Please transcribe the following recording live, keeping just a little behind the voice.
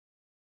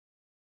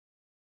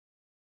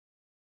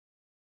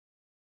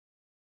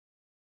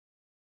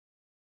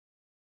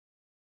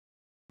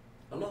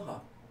Aloha,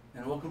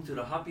 and welcome to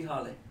the Happy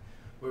Hale,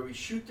 where we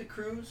shoot the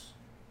cruise,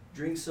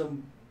 drink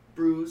some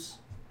brews,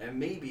 and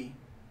maybe,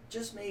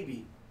 just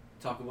maybe,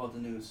 talk about the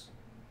news.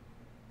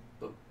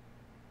 But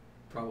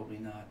probably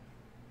not.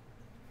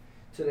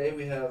 Today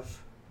we have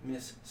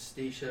Miss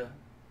Stacia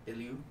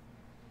Eliu.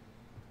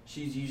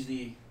 She's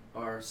usually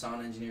our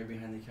sound engineer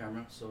behind the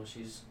camera, so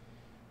she's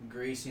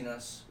gracing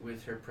us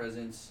with her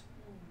presence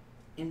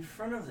in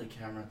front of the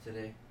camera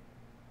today,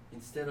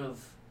 instead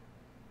of...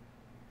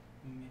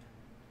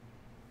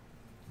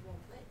 Well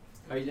put.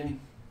 How you doing?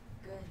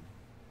 Good.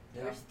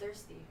 Yeah.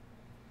 Thirsty.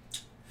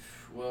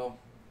 Well,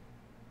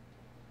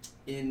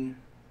 I don't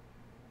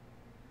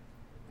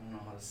know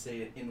how to say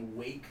it, in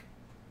wake,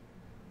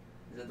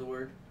 is that the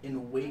word?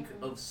 In wake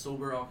of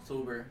Sober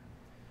October,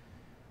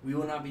 we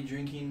will not be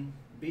drinking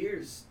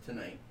beers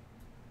tonight.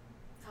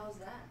 How's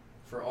that?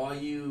 For all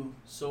you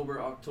Sober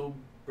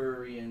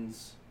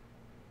Octoberians.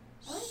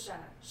 What is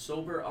that?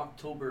 Sober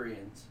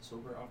Octoberians.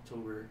 Sober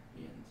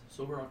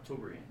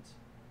Octoberians.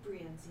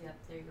 Brians, yep,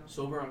 there you go.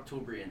 Sober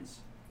Octoberians.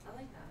 I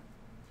like that.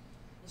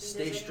 You think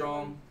Stay there's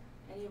strong.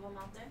 Any of them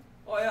out there?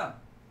 Oh yeah.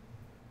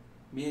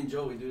 Me and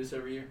Joe, we do this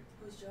every year.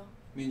 Who's Joe?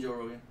 Me and Joe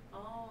Rogan.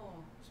 Oh,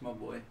 It's my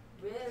boy.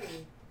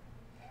 really?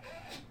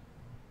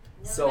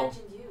 Never So-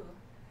 mentioned you.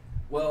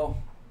 Well,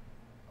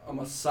 I'm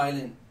a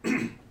silent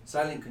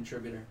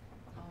contributor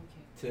Oh,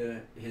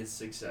 okay. to his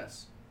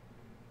success.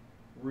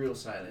 Real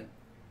silent.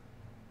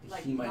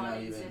 Like He might not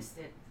even.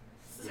 non-existent.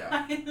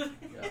 Yeah.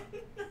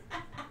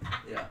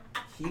 Yeah.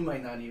 He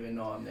might not even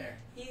know I'm there,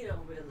 He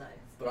don't realize.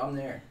 but I'm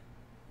there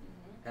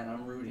Mm-hmm. and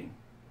I'm rooting.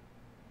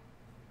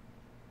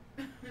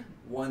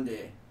 One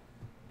day,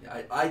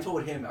 I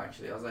told him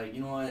actually. I was like,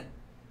 you know what?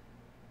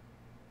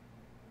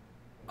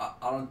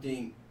 I don't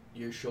think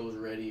your show's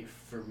ready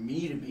for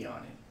me to be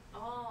on it.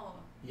 Oh,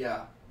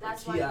 Yeah.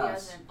 that's like why he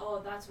asked. hasn't.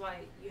 Oh, that's why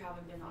you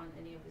haven't been on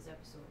any of his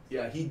episodes.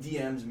 Yeah, he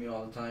DMs me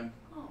all the time,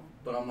 Oh.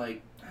 but I'm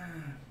like,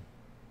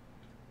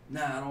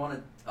 nah, I don't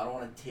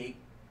want to take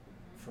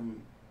Mm-hmm.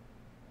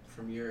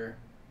 from your.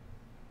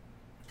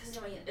 Because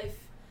I mean,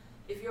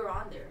 if you're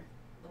on there,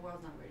 the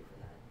world's not ready for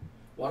that.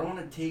 Well, I don't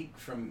want to take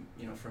from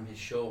his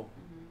show,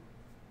 Mm-hmm.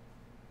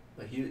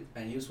 but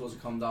he was supposed to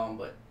come down,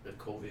 but the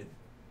COVID.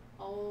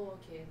 Oh,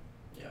 okay.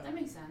 Yeah. That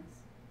makes sense.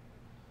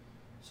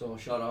 So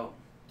shout out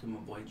to my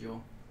boy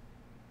Joe.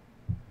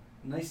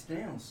 Nice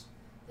nails.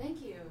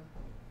 Thank you.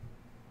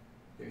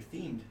 They're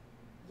themed.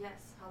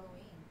 Yes,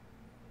 Halloween.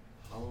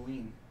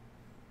 Halloween.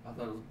 I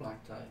thought it was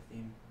black tie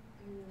theme.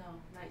 No,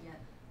 not yet.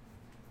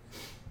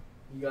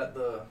 You got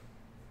the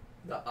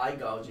eye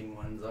gouging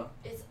ones, huh?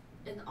 It's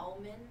an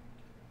almond.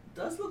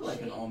 Does look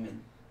like an Shape.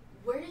 almond.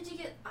 Where did you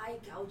get eye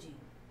gouging?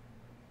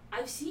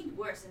 I've seen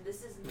worse, and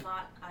this is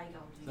not eye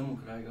gouging. Someone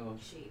could eye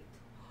gouge. Shaped.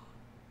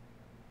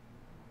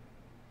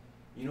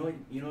 You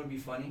know what'd be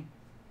funny?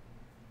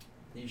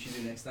 That you should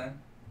do next time?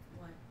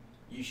 What?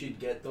 You should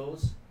get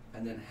those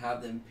and then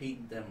have them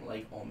paint them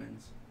like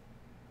almonds.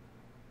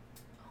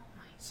 Oh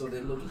my. So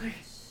they look like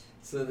gosh.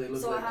 so they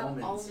look So like I have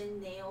almonds.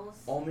 almond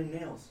nails. Almond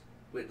nails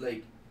with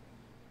like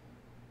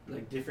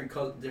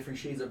different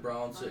shades of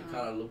brown, so it Uh-huh.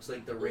 kind of looks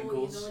like the Ooh,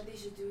 wrinkles. you know what they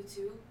should do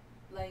too?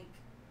 Like,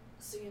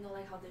 so you know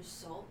like how there's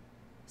salt?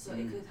 So it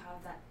Mm. could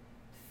have that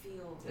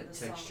feel of That the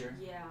texture?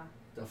 salt. Yeah.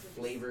 The So just-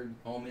 flavored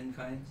almond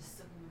kind. Just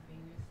stuck in my fingers.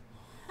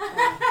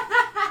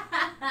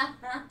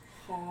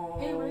 Oh.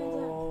 Hey, what are you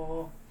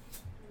doing?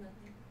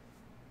 Nothing.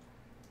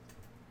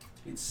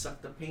 You'd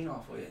suck the paint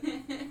off of it.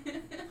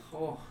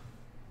 Oh.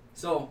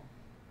 So,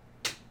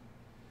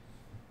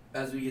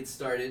 as we get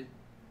started,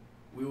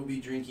 we will be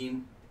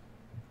drinking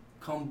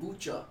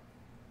kombucha.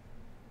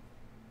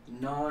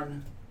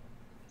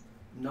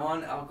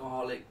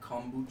 Non-alcoholic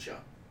kombucha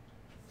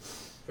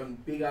from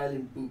Big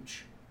Island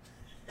Booch.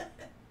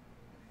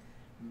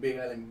 Big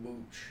Island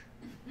Booch.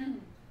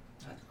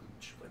 Not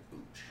Gooch, but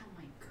Booch. Oh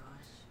my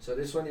gosh. So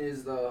this one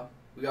is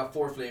we got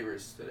 4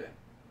 flavors today.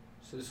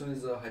 So this one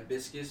is the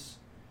hibiscus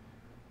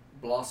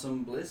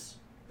blossom bliss.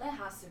 That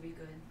has to be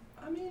good.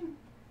 I mean,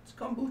 it's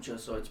kombucha,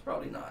 so it's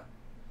probably not.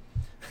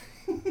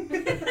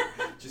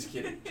 Just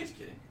kidding.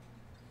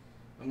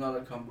 I'm not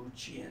a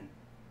kombuchian.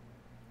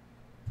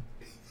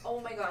 Oh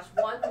my gosh.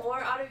 One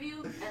more out of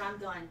you, and I'm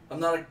done.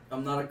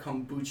 I'm not a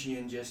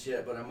kombuchian just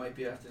yet, but I might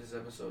be after this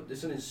episode.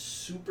 This one is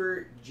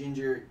super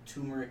ginger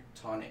turmeric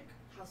tonic.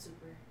 How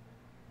super?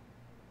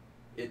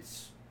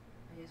 It's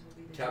I guess we'll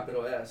be the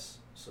capital S.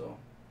 So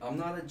I'm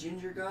not a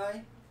ginger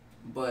guy,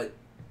 but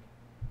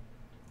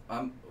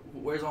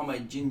where's all my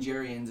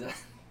gingerians at?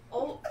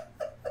 Oh,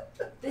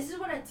 this is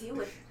what I deal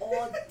with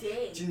all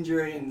day.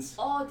 Gingerians.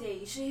 All day.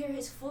 You should hear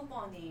his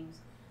football names.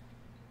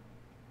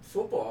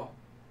 Football.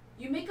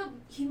 He makes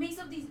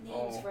up these names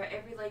Oh. for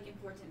every like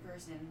important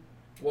person.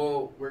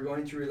 Well, we're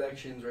going through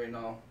elections right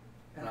now,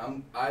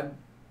 and I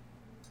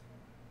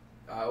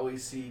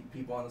always see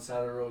people on the side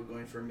of the road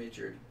going for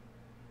Mitchard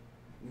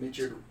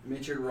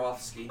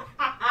Rothsky.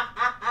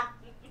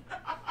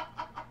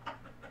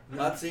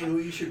 Not saying who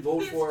you should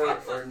vote for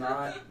or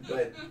not,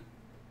 but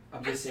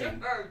I'm just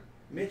saying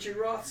Mitchard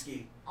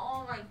Rothsky.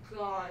 Oh my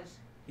gosh.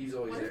 He's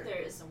always What there. if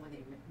there is someone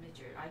named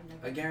Mitchell? I've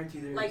never. I guarantee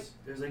there's Like,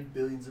 there's like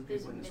billions of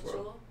There's people in this Mitchell,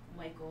 world.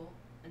 Michael,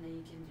 and then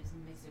you can just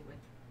mix it with.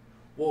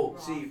 Well,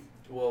 Roth. see,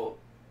 well,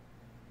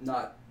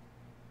 not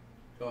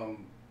uh,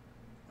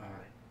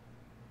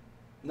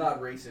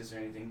 not racist or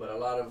anything, but a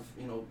lot of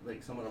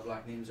like some of the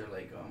black names are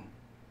like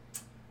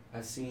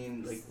I've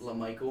seen like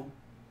LaMichael.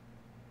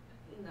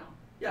 No.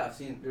 Yeah, I've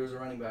seen there was a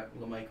running back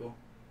LaMichael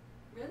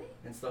Really?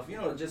 and stuff.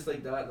 Just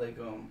like that, like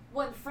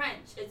Well, in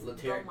French, it's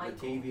Michael.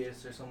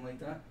 Latavius or something like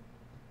that.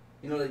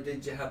 Like they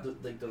just have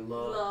the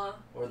La.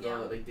 or the Yeah.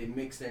 like they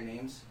mix their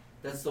names.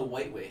 That's the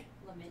white way.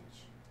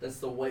 LaMitch. That's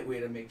the white way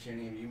to mix your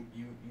name.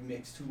 You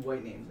mix two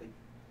white names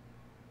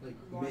like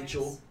Lawrence.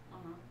 Mitchell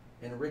Uh-huh.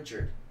 and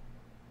Richard.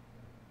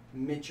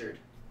 Mitchard.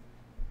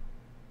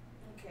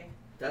 Okay.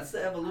 That's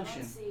the I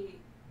evolution. don't see.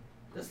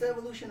 That's the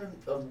evolution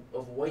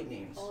of white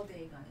names. All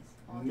day, guys.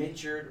 All day.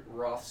 Mitchard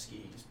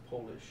Rofsky. He's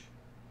Polish.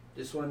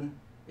 This one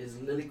is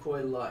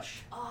Lilikoi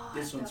Lush. Oh,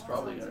 This that one's one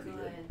probably sounds gonna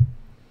be good. good.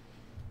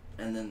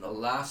 And then the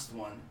last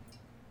one,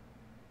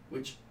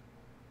 which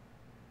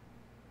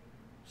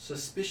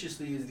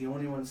suspiciously is the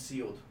only one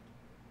sealed.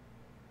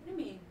 What do you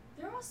mean?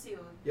 They're all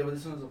sealed. Yeah, but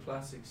this one's a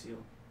plastic seal.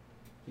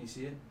 Can you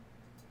see it?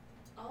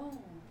 Oh.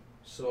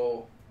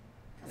 So,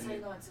 That's and how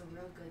you it- know it's a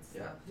real good stuff.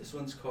 yeah, this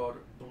one's called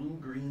Blue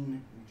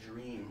Green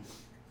Dream.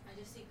 I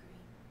just see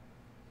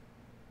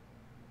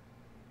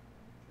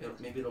green.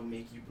 Maybe it'll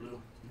make you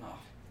blue. No,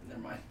 never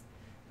mind.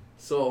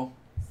 So,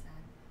 Sad.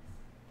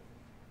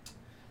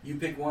 you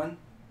pick one.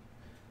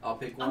 I'll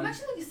pick one. I'm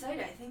actually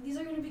excited. I think these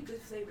are gonna be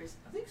good flavors.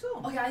 I think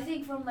so. Okay, I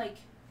think from like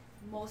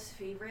most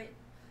favorite,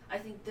 I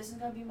think this is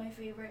gonna be my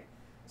favorite.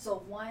 So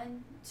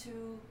 1,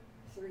 2,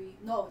 3.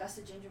 No, that's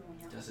the ginger one.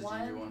 Yeah. That's the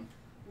ginger one.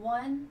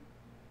 1,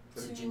 For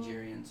the 2,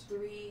 gingerians.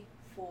 3,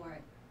 4.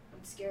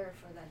 I'm scared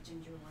for that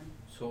ginger one.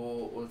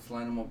 So let's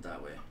line them up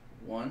that way.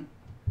 1,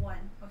 1.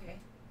 Okay.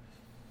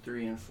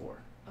 3, and 4.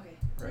 Okay.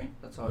 Right?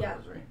 That's how Yeah. it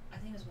goes, right? I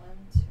think it's 1,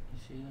 2. You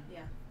see that?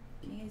 Yeah.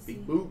 Can you see?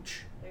 Big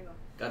booch. There you go.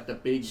 Got the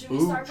big Should booch.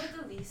 we start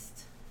with the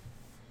least?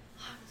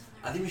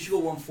 I think we should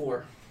go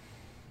 1-4.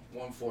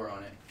 1-4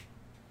 on it.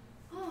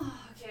 Oh,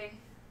 okay.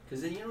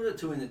 Cause then the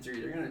 2 and the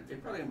 3, they're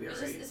probably gonna be It's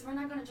alright. just, we're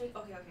not gonna drink.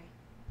 Okay, okay.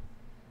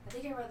 I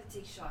think I'd rather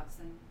take shots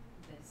than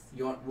this.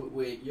 You want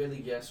wait? You're the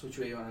guest. Which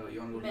way you wanna go? You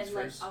wanna go Men least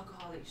like first?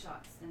 alcoholic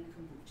shots than the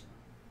kombucha.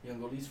 You wanna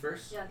go least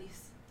first? Yeah,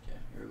 these Okay,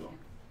 here we go.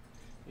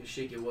 You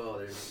shake it well.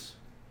 There's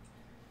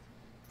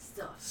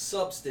stuff.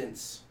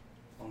 substance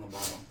on the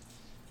bottom.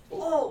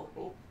 Oh!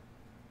 Oh.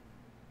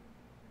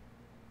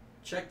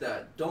 Check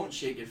that. Don't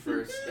shake it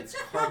first. It's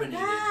carbonated.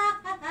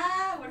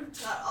 Would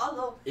have got all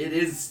over. It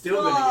is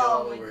still gonna get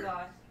all Oh over. my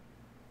god.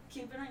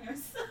 Keep it on your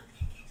side.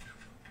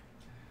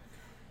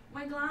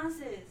 My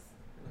glasses.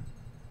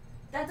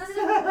 That doesn't.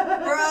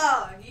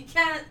 Bro, you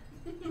can't.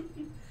 It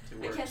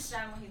I can't works.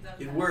 stand when he does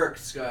It that.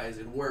 works, guys.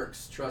 It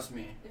works. Trust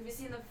me. If you've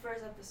seen the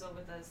first episode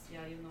with us,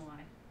 yeah, you know why.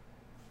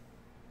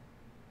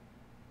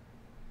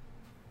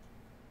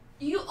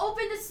 You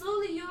opened it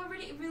slowly, you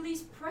already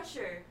released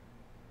pressure.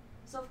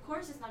 So of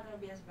course it's not gonna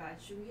be as bad.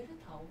 Should we get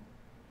a towel?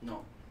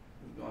 No,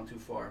 we've gone too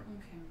far.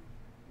 Okay.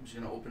 I'm just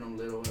gonna open them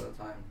little at a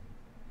time.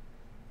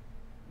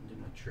 And do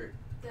my trick.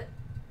 Yeah.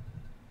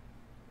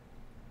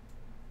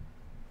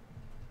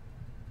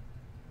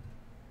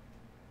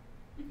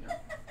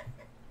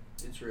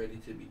 It's ready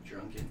to be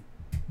drunken.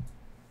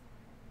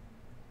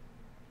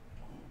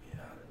 Oh yeah,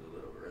 there's a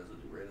little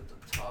residue right at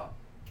the top.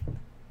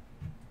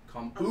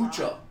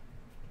 Kombucha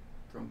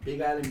from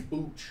Big Island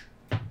Booch.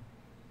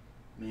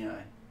 May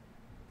I?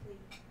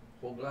 Please.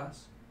 Whole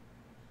glass?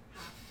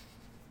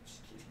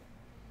 Just kidding.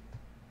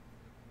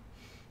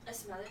 I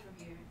smell it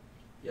from here.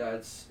 Yeah,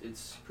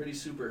 it's pretty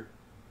super.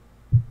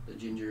 The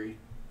gingery.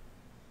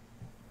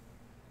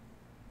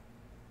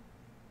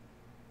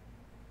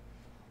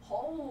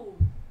 Oh.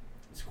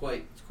 It's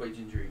quite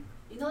gingery.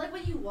 You know, like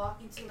when you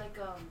walk into like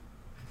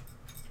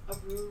a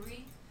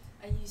brewery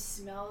and you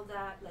smell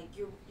that, like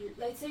you're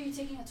like say you're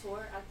taking a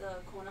tour at the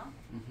Kona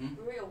Mm-hmm.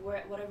 brewery or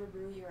whatever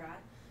brewery you're at.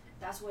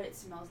 That's what it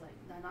smells like.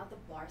 Not the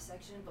bar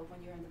section, but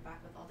when you're in the back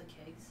with all the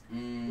kegs.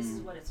 This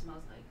is what it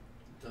smells like.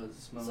 It does.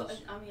 It smells. So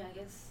I mean, I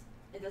guess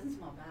it doesn't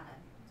smell bad.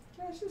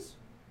 Yeah, it's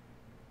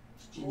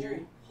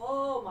gingery.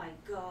 Oh my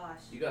gosh.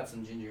 You got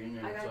some ginger in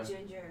there. I that's got why.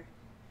 ginger.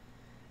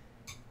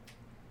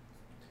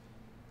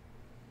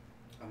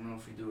 I don't know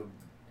if we do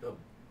a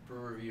brew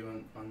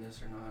review on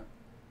this or not,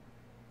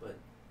 but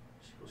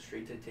should go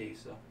straight to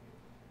taste though.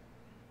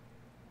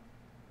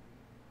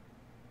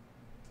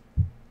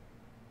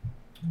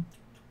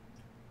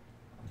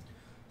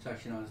 It's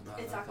actually not as bad.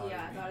 It's as I actually, thought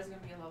yeah, I it'd thought be. it was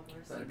gonna be a lot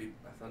worse. I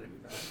thought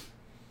it'd be bad.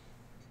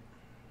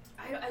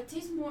 I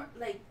taste more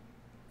like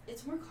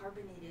it's more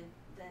carbonated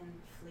than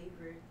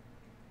flavored.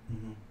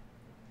 Mm-hmm.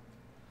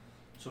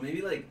 So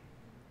maybe like,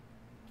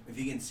 if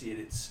you can see it,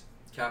 it's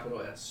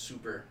capital S,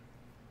 super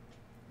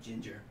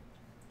ginger.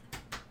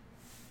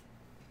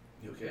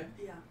 You okay?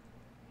 Yeah,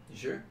 You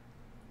sure?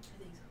 I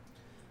think so.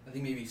 I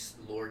think maybe I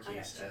got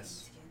lowercase chicken s.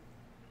 skin.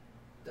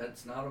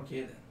 That's not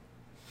okay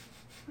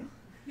then.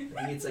 I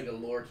think it's like a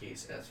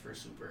lowercase s for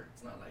super.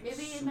 It's not like Maybe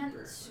super. it meant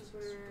but it's super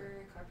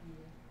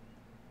carbonated.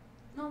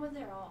 No, but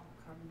they're all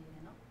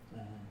carbonated, no?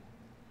 Mhm.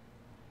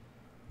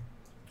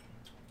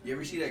 You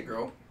ever see that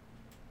girl?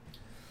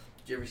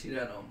 Did you ever see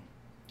that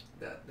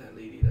that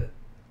lady that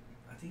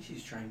I think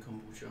she's trying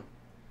kombucha.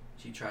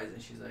 She tries it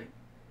and she's like,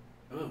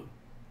 oh.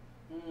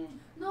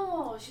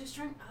 No, she was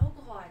trying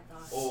alcohol, I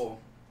thought. Oh.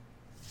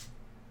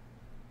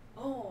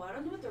 Oh, I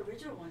don't know what the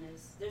original one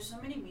is. There's so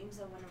many memes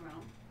that went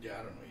around Yeah,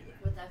 I don't know either.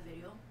 with that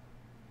video.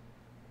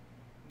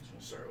 I'm just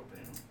gonna start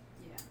opening them.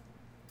 Yeah.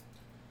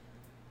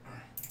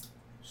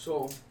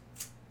 So,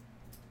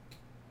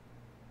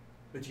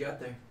 what you got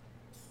there?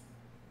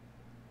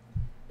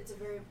 It's a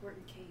very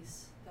important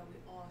case that we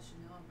all should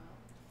know about.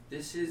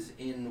 This is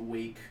in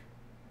Wake.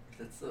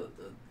 That's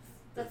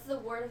That's the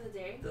word of the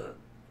day. the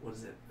what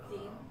is it? Theme?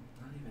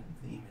 Not even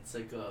theme. It's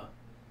like a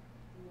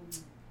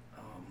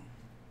that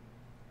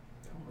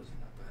one wasn't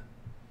that bad.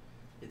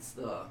 It's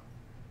the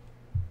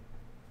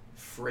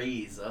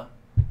phrase.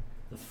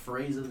 The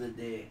phrase of the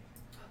day.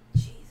 Oh,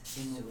 Jesus.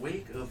 In the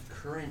wake of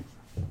current.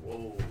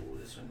 Whoa,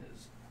 this one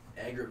is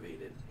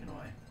aggravated. You know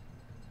why?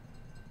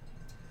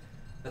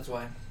 That's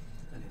why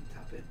I didn't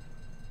tap it.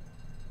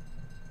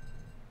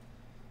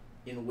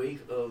 In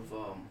wake of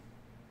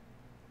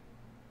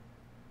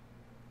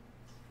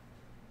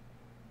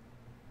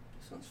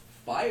this one's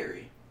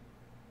fiery.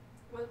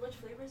 Which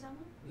flavor is that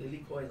one?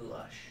 Lily Koi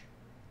Lush.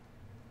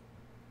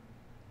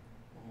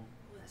 Oh.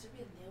 Oh, that should be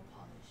a nail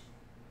polish.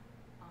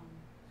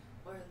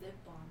 Or a lip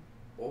balm.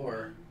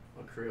 Or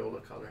a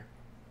Crayola color.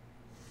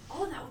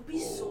 Oh, that would be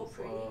so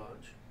pretty.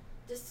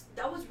 Fudge.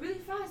 That was really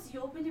fast.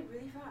 You opened it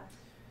really fast.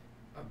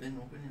 I've been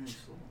opening it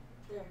slow.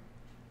 There.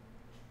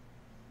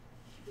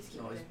 Just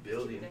keep No, it it's there. Just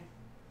building. keep it there.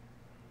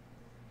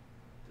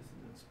 This is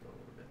gonna spill a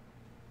little bit.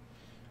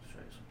 Let's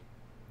try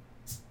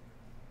this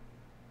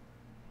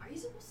one. Are you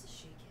supposed to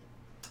shake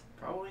it?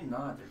 Probably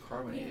not. They're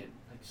carbonated,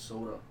 like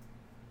soda.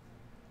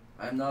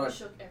 I'm not I a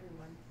shook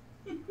everyone.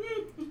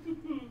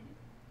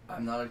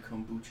 I'm not a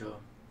kombucha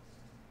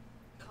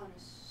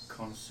Connoisseur.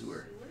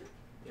 connoisseur.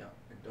 Yeah,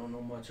 I don't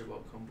know much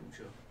about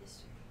kombucha.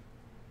 History.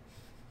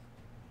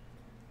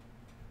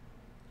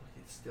 Look,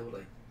 it's still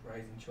like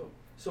rising choke.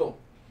 So,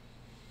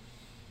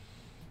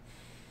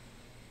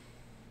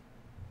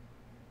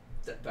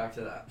 back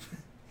to that.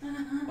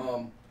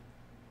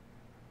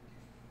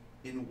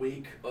 In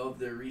wake of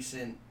the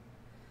recent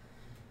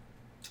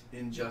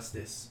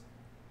injustice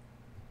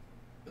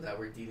that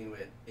we're dealing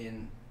with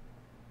in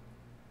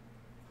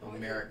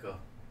America,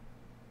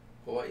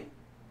 Hawaii.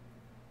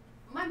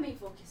 My main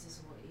focus is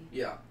Hawaii.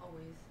 Yeah.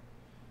 Always.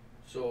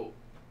 So,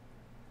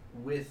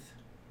 with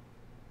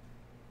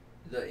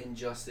the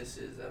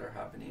injustices that are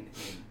happening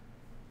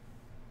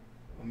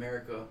in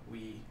America,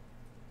 we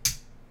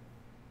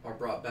are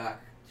brought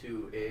back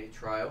to a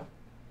trial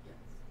Yes.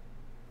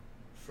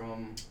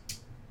 from,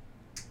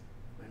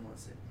 when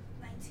was it?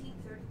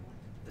 1931.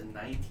 The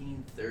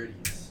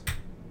 1930s.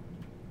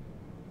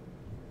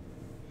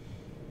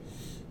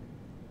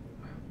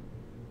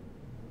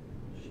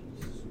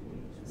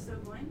 Still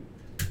going?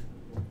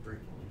 Break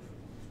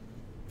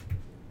leaf.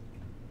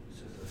 This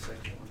is the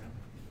second one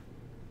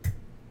now.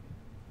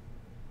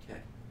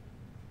 Okay.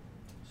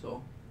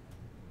 So,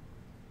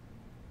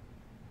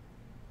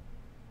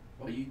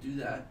 while you do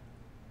that,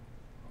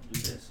 I'll do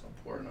this. I'll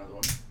pour another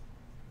one.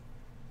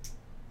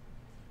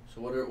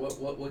 So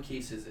what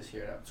case is this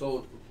here now?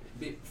 So,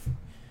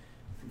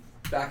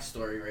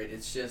 backstory, right?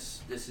 It's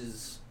just this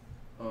is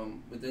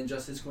with the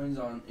injustice going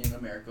on in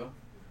America,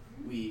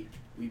 we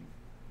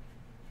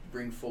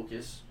bring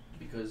focus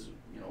because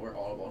we're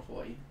all about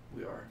Hawaii.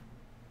 We are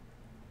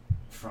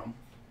from,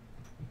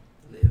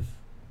 live,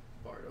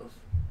 Bardos.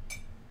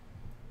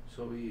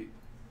 So we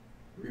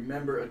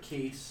remember a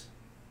case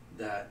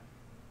that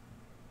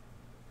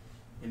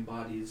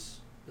embodies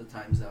the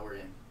times that we're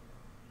in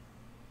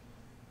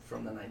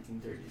from the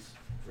 1930s.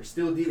 We're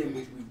still dealing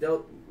with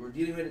we're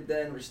dealing with it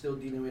then, we're still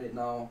dealing with it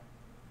now.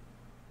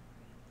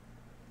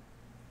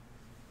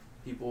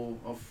 People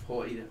of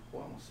Hawaii I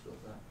almost spilled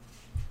that.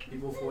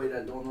 People of Hawaii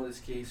that don't know this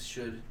case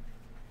should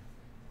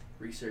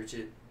research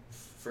it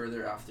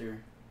further after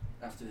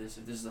this,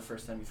 if this is the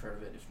first time you've heard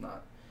of it. If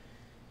not,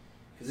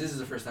 because this is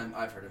the first time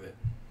I've heard of it.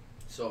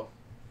 So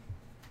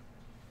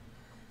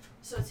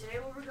today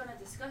what we're going to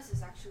discuss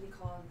is actually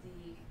called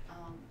the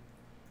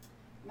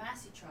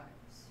Massey trials.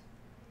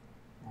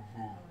 How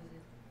was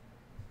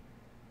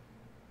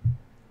it?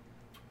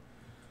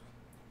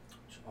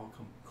 It's all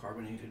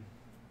carbonated.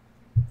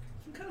 You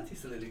can kind of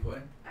taste the lily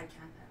koi. I can't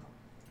at all.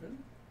 Really?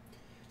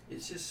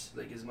 It's just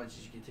like as much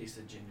as you can taste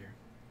the ginger.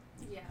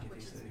 Yeah, You can which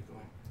taste is the lily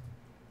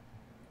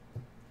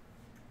koi.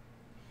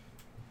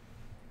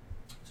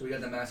 So we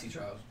got the Massey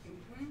trials.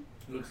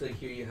 It looks like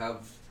here you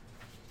have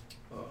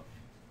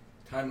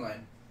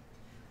timeline.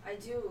 I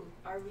do.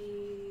 Are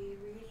we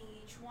reading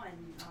each one?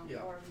 Yeah.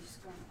 Or are we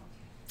just going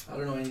to... I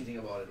don't know anything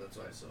about it, that's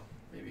why. So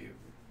maybe,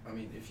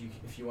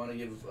 if you want to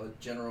give a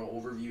general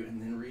overview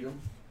and then read them,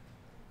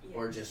 Yeah.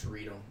 or just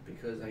read them,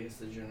 because I guess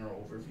the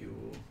general overview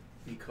will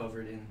be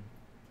covered in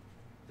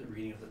the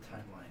reading of the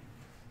timeline.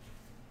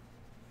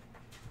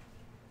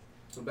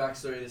 So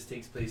backstory, this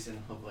takes place in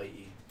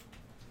Hawaii.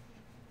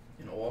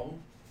 In Oahu?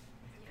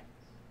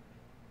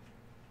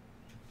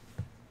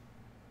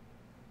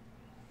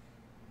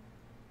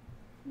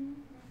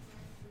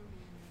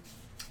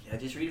 Yeah,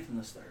 just read it from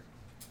the start.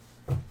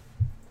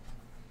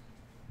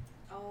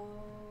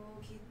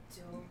 Okie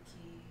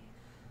dokie.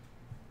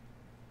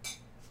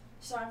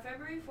 So on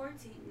February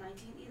 14th,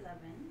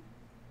 1911.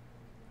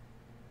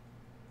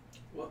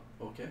 What?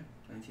 Okay.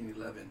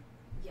 1911.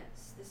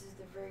 Yes, this is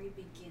the very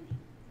beginning.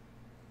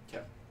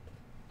 Okay.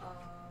 I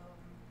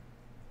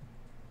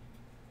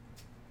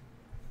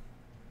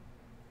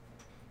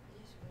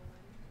just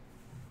realized.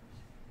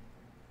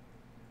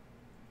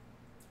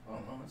 I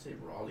don't know, I'd say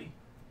Raleigh.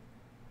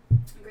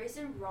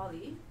 Grayson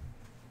Raleigh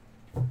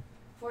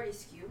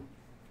Fortescue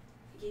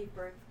gave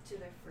birth to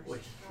their first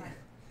Wait. child.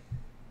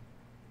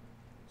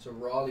 So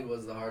Raleigh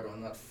was the hard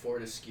one, not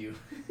Fortescue.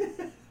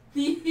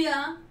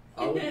 Yeah.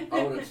 I would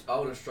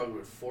have struggled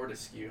with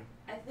Fortescue.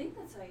 I think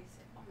that's how you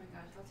say. Oh my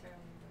gosh, how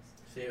terrible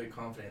was. Say it with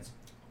confidence.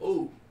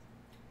 Oh.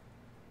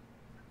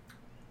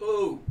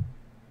 Oh.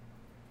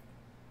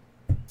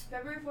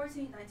 February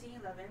 14,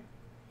 1911.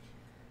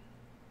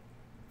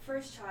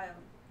 First child,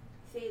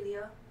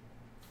 Thalia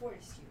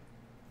Fortescue.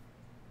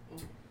 Oh.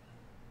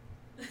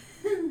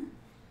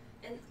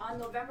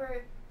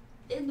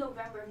 In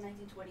November of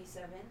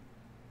 1927,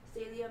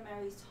 Thalia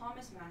marries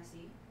Thomas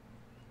Massey,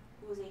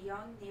 who was a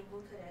young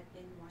naval cadet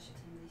in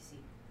Washington, D.C.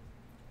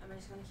 Am I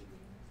just gonna keep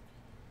reading?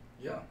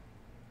 Yeah.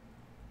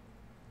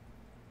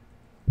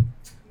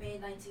 May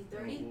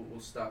 1930. We'll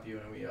stop you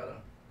and we gotta.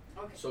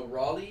 Okay. So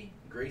Raleigh,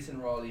 Grace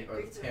and Raleigh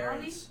are Grace the and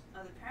parents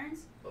Raleigh are the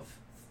parents? of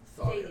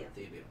Thalia.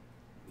 Thalia.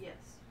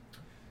 Yes.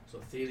 So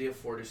Thalia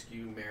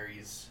Fortescue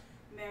marries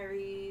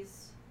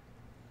Marries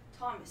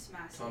Thomas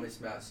Massey. Thomas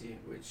Massey,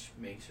 which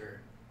makes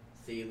her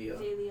Thalia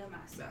Thalia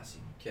Massey. Massey.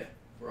 Okay,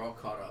 we're all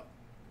caught up.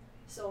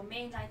 So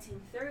May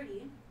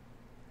 1930,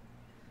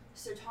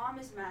 Sir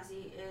Thomas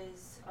Massey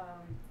is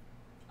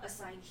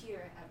assigned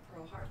here at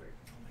Pearl Harbor.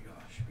 Oh my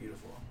gosh,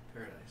 beautiful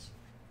paradise.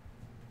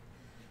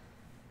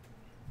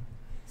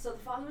 So the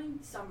following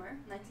summer,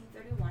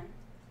 1931,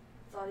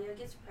 Thalia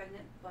gets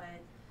pregnant but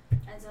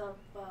ends up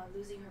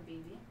losing her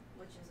baby,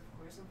 which is of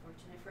course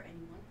unfortunate for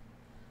anyone.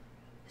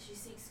 She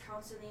seeks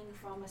counseling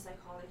from a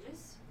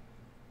psychologist,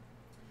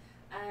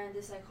 and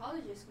the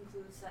psychologist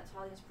concludes that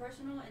Thalia's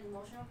personal and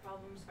emotional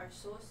problems are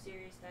so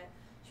serious that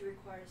she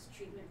requires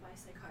treatment by a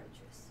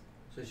psychiatrist.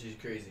 So she's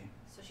crazy.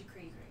 So she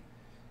crazy.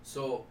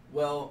 So,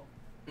 well,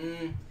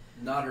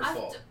 not her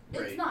fault.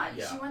 It's right? not.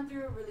 Yeah. She went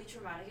through a really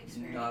traumatic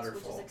experience, Not her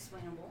which fault. is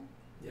explainable,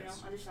 Yes. you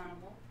know,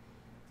 understandable,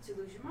 to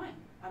lose your mind.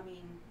 I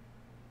mean,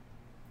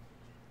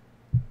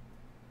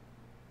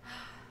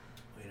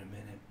 Wait a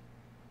minute.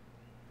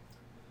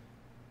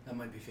 That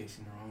might be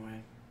facing the wrong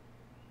way.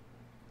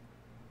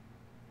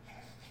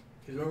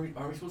 Because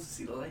aren't we supposed to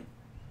see the light?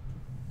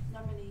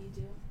 normally you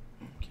do.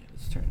 Okay,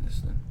 let's turn this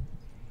then.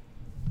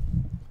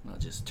 I'll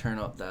just turn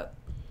up that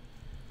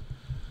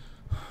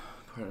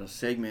part of the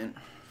segment.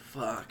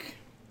 Fuck.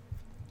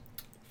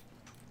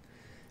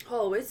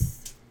 Oh,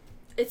 it's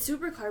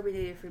super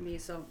carbonated for me,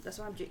 so that's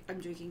why I'm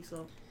drinking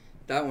slow.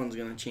 That one's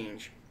gonna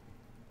change.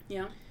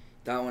 Yeah.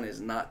 That one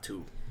is not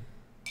too.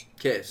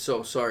 Okay,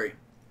 so sorry.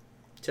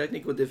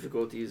 Technical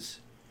difficulties,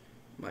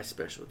 my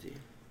specialty.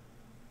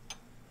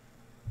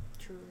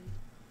 Truly.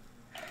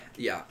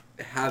 Yeah,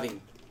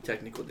 having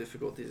technical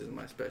difficulties is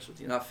my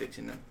specialty, not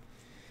fixing them.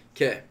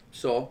 Okay,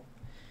 so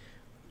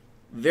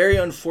very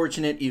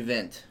unfortunate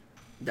event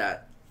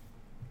that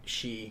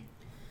she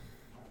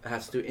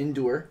has to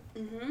endure,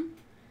 Mm-hmm.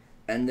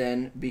 and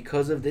then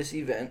because of this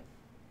event,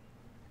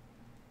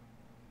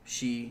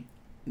 she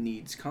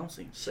needs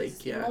counseling, She's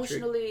psychiatric.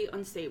 emotionally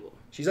unstable.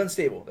 She's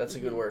unstable. That's a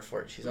good Mhm. word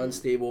for it. She's Mhm.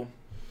 unstable.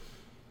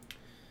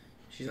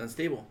 She's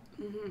unstable.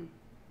 Mm-hmm.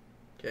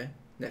 Okay,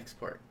 next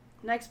part.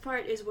 Next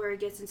part is where it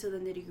gets into the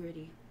nitty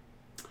gritty.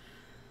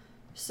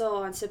 So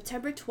on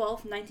September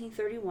 12th,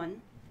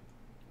 1931,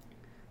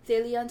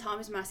 Thalia and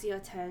Thomas Massey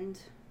attend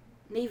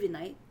Navy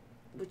Night,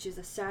 which is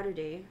a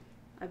Saturday,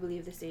 I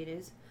believe this date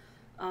is,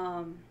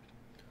 I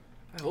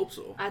hope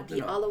so. at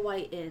the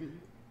Alawai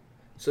Inn.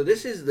 So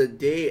this is the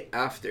day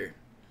after.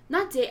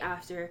 Not day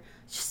after,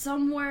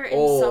 somewhere in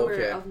Oh, summer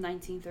okay. of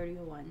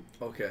 1931.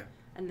 Okay.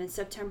 And then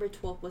September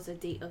 12th was the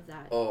date of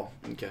that. Oh,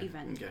 okay.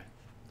 Event. Okay.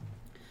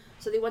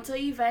 So they went to the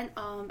event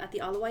at the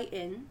Alawai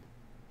Inn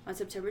on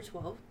September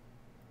 12th.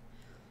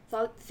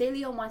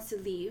 Thalia wants to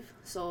leave,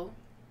 so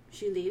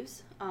she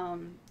leaves.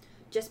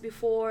 Just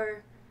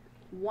before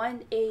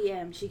 1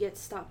 a.m., she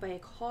gets stopped by a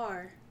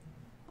car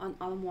on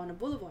Ala Moana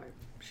Boulevard.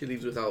 She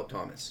leaves without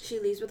Thomas. She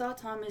leaves without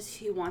Thomas.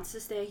 He wants to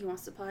stay. He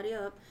wants to party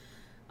up.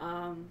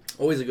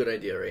 Always a good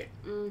idea, right?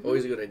 Mhm.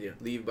 Always a good idea.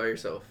 Leave by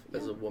yourself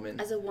as Yeah. a woman.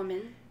 As a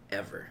woman.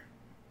 Ever.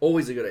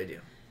 Always a good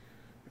idea.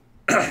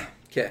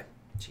 Okay.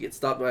 She gets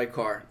stopped by a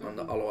car on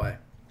the Mhm. Alawai.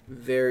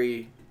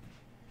 Very,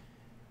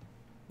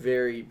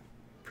 very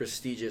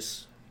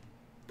prestigious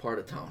part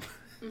of town.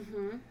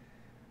 Mm-hmm.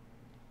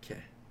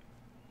 Okay.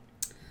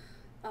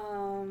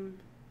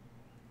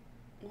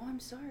 Oh, I'm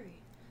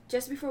sorry.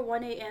 Just before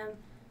 1 a.m.,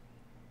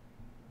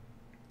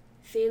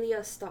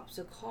 Thalia stops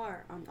a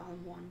car on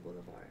Alwan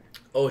Boulevard.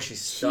 Oh, she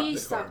stopped She the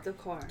car. stopped the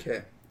car.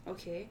 Okay.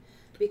 Okay.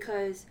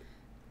 Because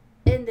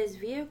in this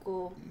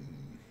vehicle,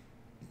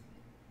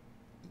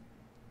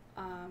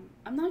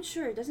 I'm not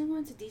sure, it doesn't go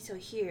into detail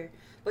here,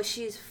 but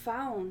she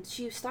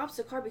stops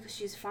the car because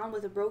she's found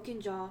with a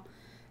broken jaw,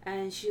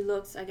 and she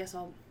looks, I guess,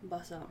 all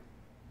bust out.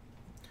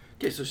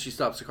 Okay, so she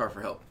stops the car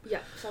for help. Yeah,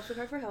 stops the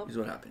car for help. Here's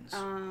what happens.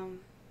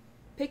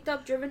 Picked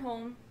up, driven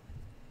home.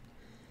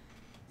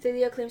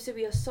 Thalia claims to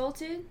be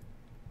assaulted.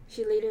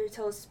 She later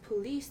tells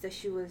police that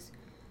she was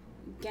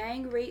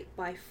gang raped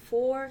by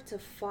 4 to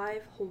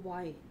 5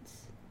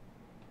 Hawaiians.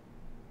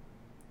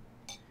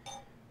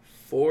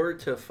 4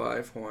 to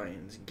 5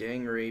 Hawaiians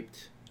gang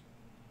raped.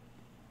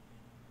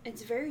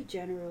 It's very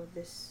general,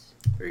 this.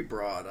 Very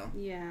broad, huh?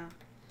 Yeah.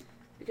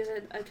 Because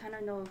I kind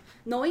of know.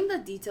 Knowing the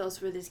details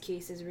for this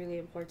case is really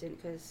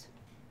important because.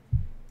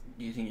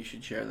 Do you think you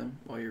should share them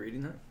while you're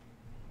reading that?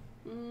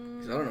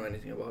 Because I don't know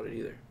anything about it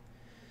either.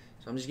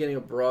 So I'm just getting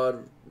a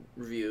broad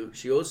review.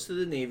 She goes to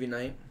the Navy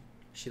night.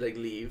 She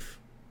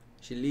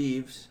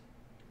leaves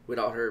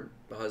without her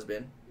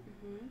husband.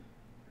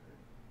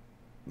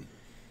 Mm-hmm.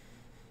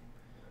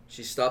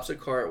 She stops a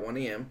car at 1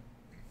 a.m.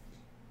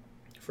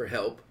 for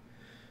help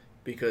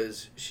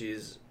because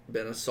she's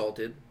been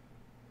assaulted.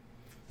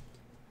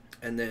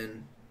 And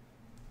then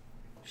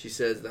she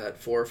says that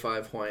 4 or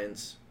 5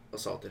 Hawaiians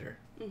assaulted her.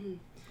 Mm-hmm.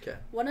 Okay.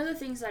 One of the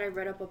things that I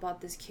read up about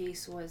this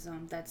case was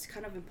that's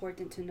kind of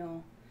important to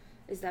know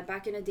is that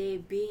back in the day,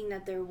 being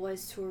that there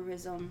was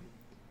tourism,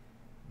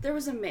 there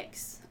was a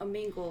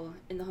mingle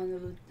in the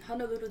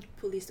Honolulu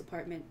Police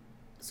Department.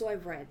 So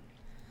I've read.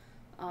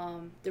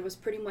 There was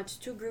pretty much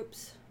 2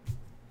 groups,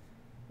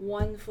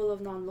 one full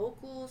of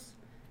non-locals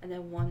and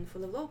then one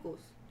full of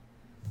locals.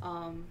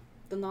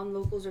 The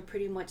non-locals are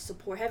pretty much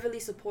heavily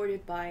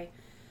supported by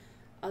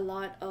a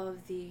lot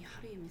of the,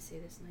 how do you even say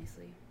this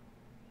nicely?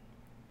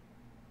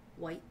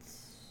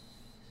 Whites.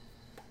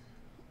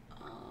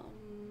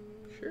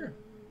 Sure.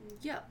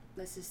 Yeah,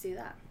 let's just say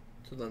that.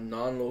 So the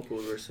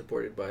non-locals were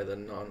supported by the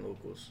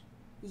non-locals.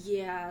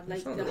 Yeah,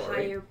 like the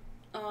higher,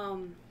 I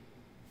don't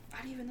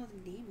even know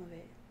the name of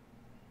it.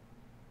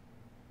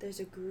 There's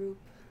a group,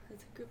 I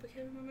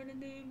can't remember the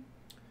name.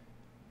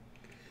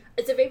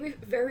 It's a very,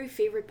 very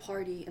favorite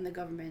party in the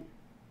government.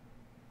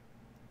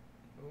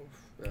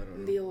 I don't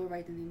know. Leo will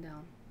write the name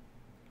down.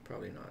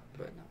 Probably not,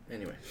 but No.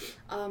 anyway.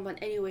 But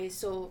anyway,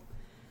 so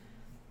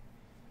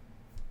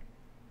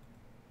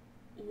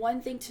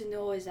one thing to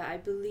know is that I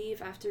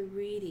believe after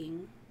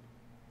reading,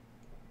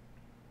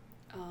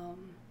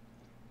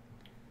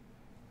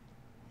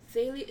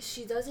 Thalia,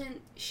 she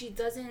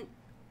doesn't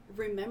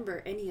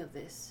remember any of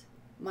this,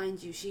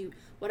 mind you.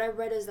 What I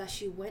read is that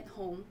she went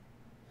home.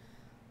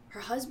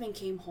 Her husband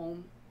came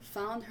home,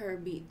 found her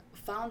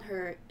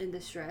in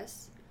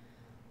distress,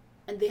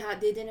 and they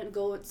didn't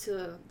go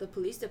to the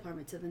police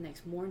department till the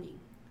next morning.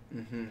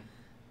 Mm-hmm.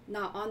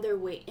 Now on their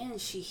way in,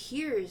 she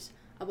hears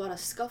about a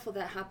scuffle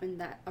that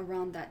happened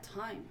around that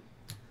time.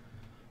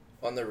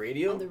 On the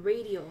radio? On the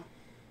radio.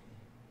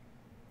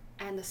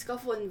 And the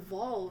scuffle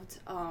involved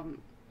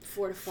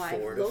 4 to 5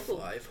 locals. 4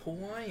 to 5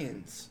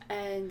 Hawaiians.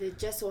 And it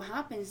just so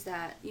happens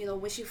that,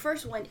 when she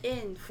first went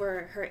in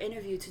for her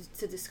interview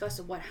to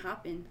discuss what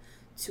happened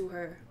to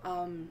her,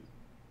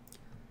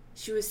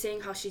 she was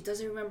saying how she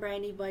doesn't remember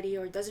anybody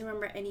or doesn't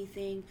remember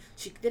anything.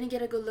 She didn't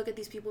get a good look at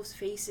these people's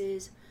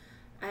faces.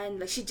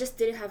 And she just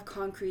didn't have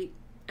concrete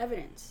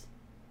evidence.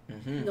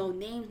 Mm-hmm. No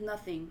names,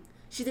 nothing.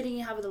 She didn't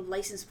even have the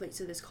license plate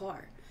to this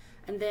car.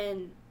 And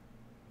then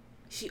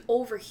she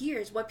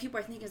overhears, what people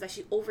are thinking is that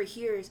she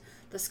overhears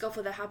the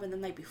scuffle that happened the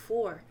night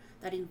before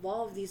that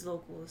involved these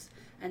locals.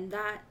 And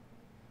that,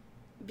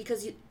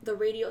 because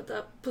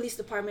the police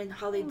department,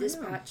 how they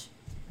dispatch,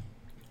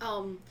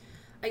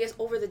 I guess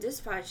over the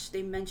dispatch,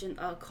 they mentioned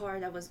the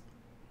car that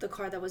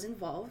was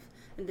involved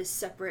in this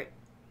separate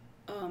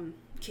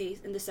case,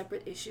 in this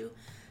separate issue.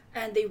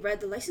 And they read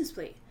the license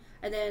plate.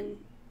 And then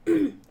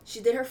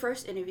she did her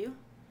first interview,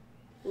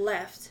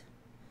 left,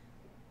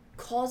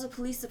 calls the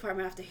police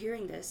department after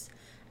hearing this,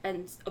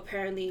 and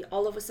apparently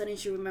all of a sudden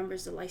she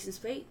remembers the license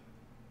plate.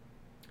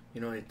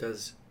 It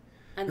does.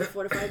 And the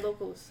 4 to 5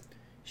 locals.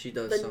 She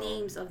does. The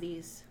names of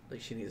these.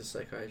 Like she needs a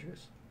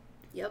psychiatrist.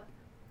 Yep.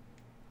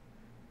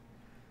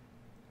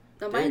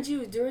 Now, mind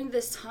you, during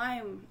this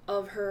time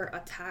of her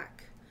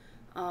attack,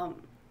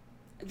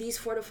 these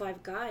 4 to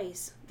 5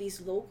 guys,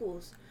 these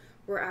locals,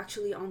 were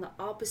actually on the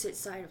opposite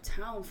side of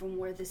town from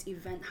where this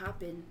event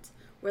happened,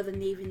 where the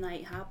Navy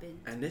night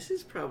happened. And this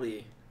is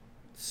probably...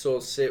 So,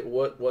 say,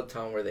 what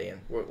town were they in?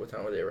 What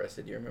town were they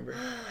arrested? Do you remember?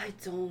 I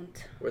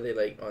don't. Were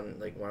they, on,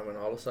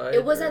 Waimanalo side?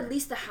 It was at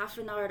least a half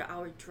an hour to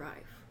hour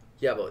drive.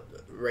 Yeah, but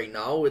right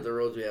now, with the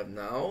roads we have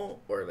now,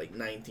 or,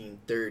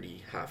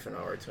 1930, half an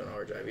hour to an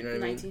hour drive, you know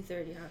what I mean?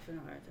 1930, half an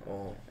hour to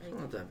Oh, it's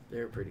not that... They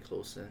were pretty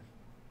close then.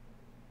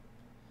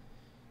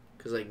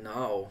 Because,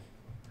 now,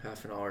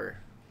 half an hour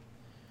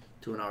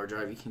to an hour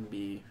drive, you can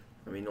be...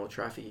 no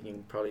traffic, you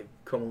can probably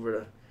come over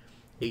to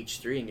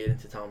H3 and get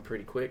into town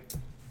pretty quick.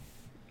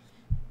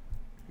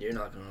 You're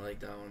not gonna like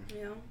that one.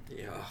 Yeah.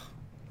 Yeah.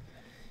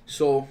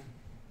 So,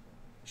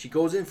 she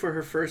goes in for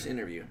her first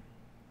interview.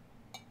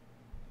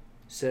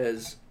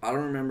 Says, I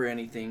don't remember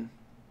anything.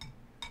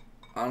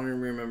 I don't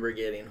even remember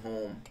getting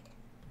home.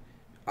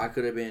 I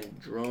could have been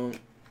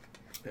drunk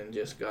and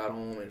just got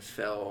home and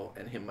fell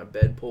and hit my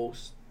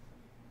bedpost.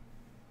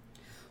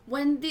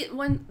 When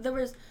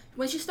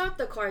she stopped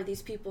the car,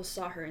 these people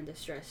saw her in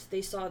distress.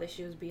 They saw that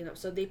she was beaten up,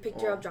 so they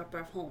picked her up, dropped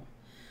her off home.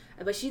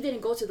 But she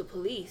didn't go to the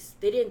police.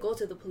 They didn't go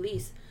to the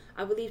police.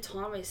 I believe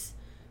Thomas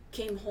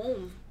came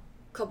home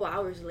a couple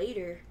hours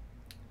later.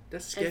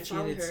 That's sketchy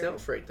in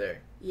itself right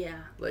there. Yeah.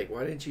 Like,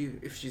 why didn't you,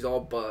 if she's all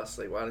bust,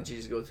 like, why didn't you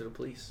just go to the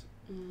police?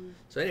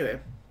 So anyway,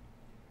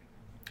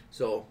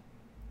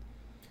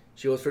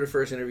 she goes for the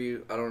first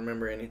interview. I don't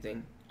remember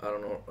anything. I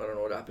don't know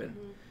what happened.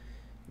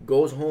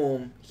 Goes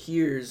home,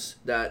 hears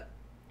that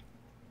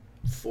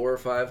 4 or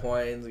 5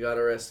 Hawaiians got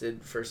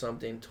arrested for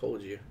something.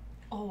 Told you.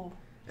 Oh.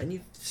 And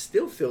you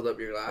still filled up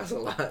your glass a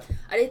lot.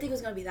 I didn't think it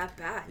was gonna be that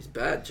bad. It's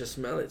bad. Just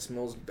smell it. It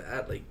smells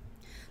bad. Like.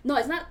 No,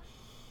 it's not.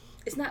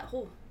 It's not.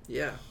 Oh.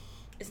 Yeah.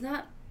 It's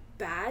not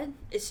bad.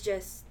 It's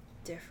just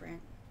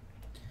different.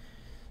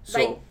 So.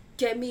 Like,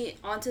 get me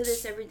onto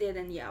this every day,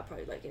 then yeah, I'll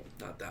probably like it.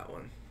 Not that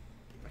one.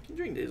 I can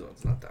drink these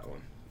ones. Not that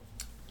one.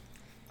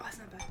 Oh, it's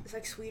not bad. It's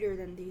like sweeter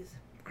than these.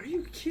 Are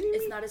you kidding me?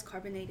 It's not as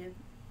carbonated.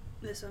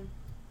 This one.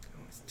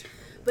 Oh, it's terrible.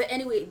 But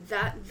anyway,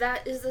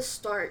 that is the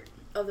start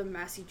of the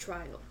Massey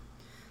trial.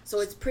 So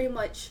it's pretty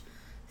much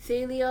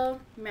Thalia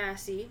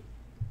Massey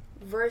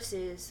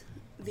versus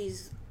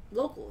these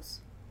locals.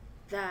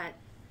 That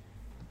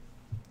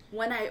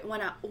one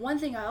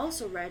thing I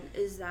also read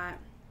is that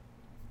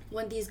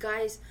when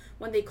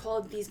they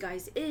called these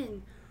guys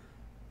in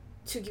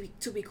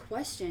to be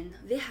questioned,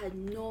 they had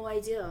no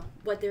idea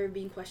what they were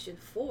being questioned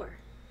for.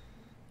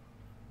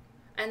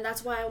 And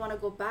that's why I want to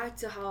go back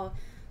to how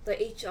the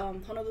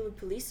Honolulu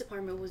Police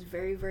Department was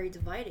very, very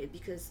divided,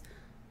 because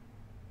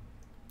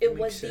it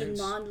was the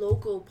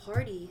non-local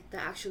party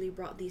that actually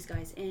brought these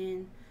guys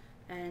in.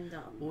 And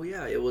well,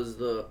 yeah, it was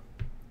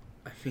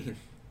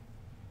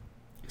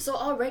so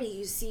already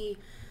you see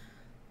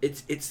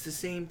it's the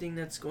same thing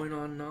that's going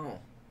on now,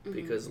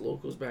 because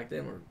locals back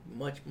then were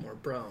much more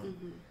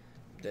brown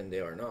than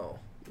they are now.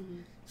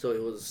 So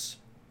it was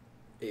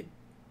a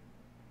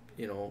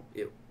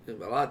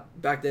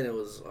lot back then. It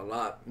was a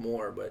lot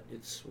more, but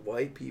it's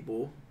white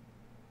people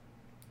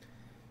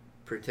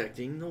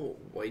protecting the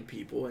white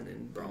people, and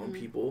then brown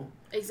people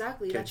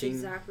exactly. That's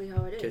exactly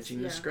how it is.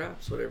 Catching the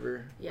scraps,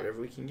 whatever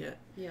we can get.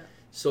 Yeah.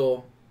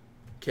 So,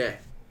 okay.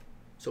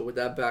 So with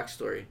that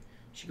backstory,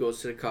 she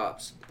goes to the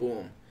cops.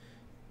 Boom.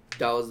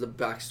 That was the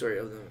backstory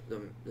of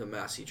the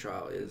Massey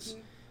trial. Is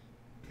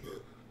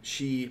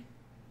she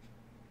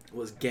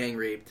was gang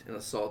raped and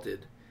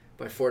assaulted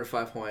by 4 to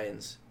 5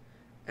 Hawaiians,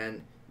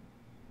 and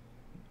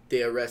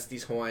they arrest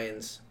these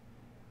Hawaiians,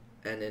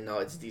 and then now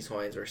it's these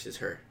Hawaiians versus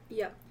her.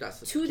 Yeah. That's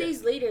the 2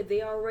 days later,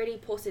 they already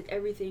posted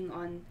everything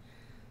on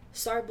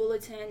Star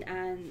Bulletin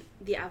and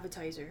the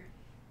Advertiser.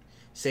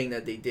 Saying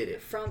that they did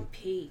it. Front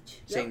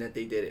page. Saying that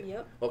they did it.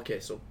 Yep. Okay,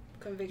 so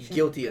conviction.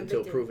 Guilty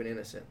until proven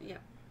innocent. Yeah.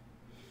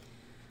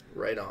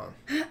 Right on.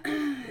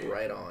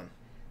 Right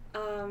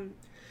on.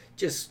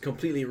 Just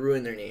completely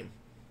ruin their name.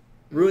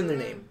 Ruin their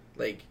name.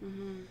 Like,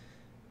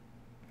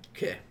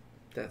 okay,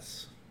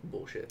 that's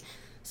bullshit.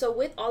 So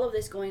with all of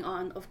this going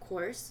on, of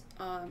course,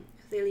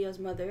 Thalia's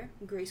mother,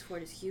 Grace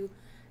Fortescue,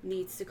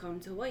 needs to come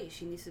to Hawaii.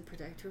 She needs to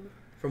protect her.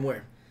 From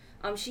where?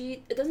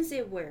 It doesn't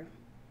say where,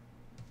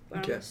 but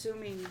okay. I'm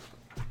assuming.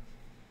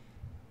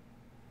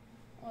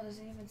 Oh, it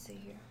doesn't even say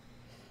here.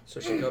 So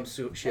she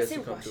has to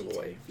come to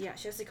Hawaii. Yeah,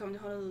 she has to come to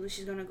Honolulu.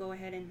 She's gonna go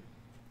ahead and,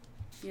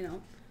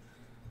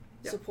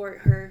 support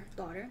her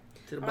daughter.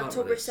 On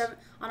October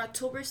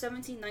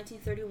 17,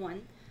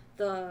 1931,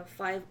 the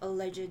 5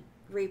 alleged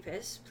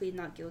rapists plead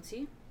not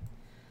guilty.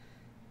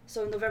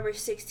 So November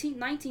 16,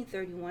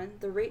 1931,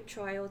 the rape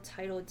trial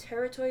titled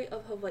Territory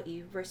of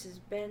Hawaii versus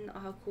Ben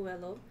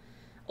Ahakuelo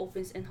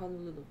opens in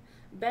Honolulu.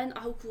 Ben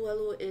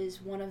Ahakuelo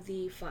is one of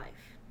the 5.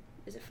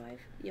 Is it 5?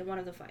 Yeah, one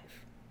of the 5.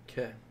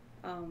 Okay.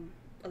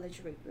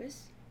 Alleged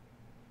rapists.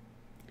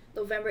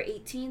 November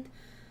 18th,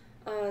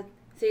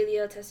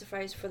 Thalia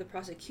testifies for the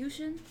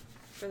prosecution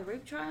for the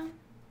rape trial.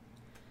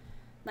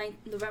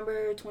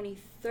 November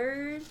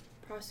 23rd,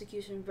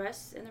 prosecution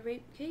rests in the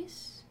rape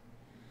case.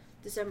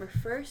 December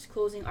 1st,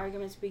 closing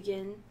arguments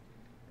begin.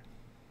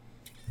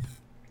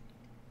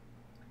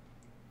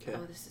 Okay.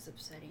 Oh, this is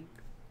upsetting.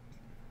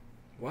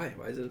 Why?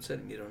 Why is it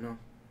upsetting? You don't know.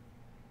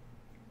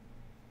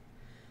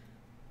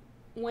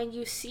 When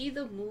you see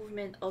the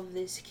movement of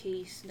this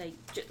case, like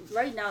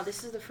right now,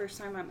 this is the first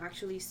time I'm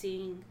actually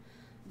seeing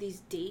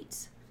these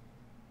dates.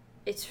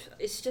 It's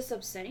just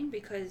upsetting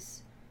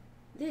because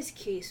this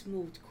case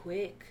moved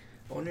quick.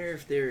 I wonder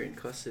if they're in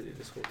custody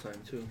this whole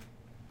time too.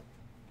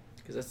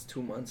 Because that's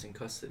 2 months in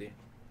custody,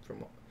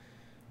 from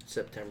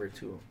September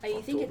to October.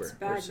 You think it's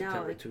bad or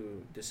September now?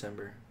 to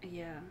December.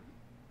 Yeah.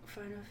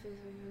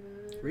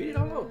 Read it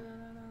all out.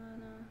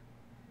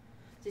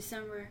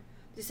 December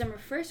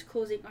 1st,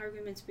 closing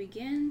arguments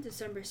begin.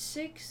 December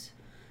 6th,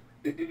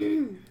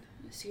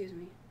 excuse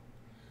me.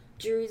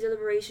 Jury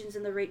deliberations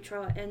in the rape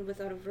trial end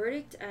without a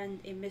verdict, and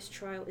a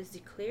mistrial is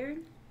declared.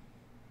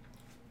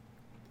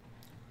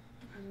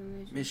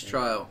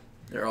 Mistrial.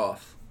 They're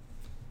off.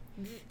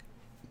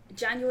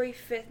 January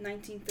 5th,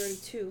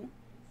 1932.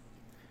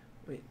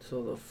 Wait,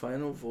 so the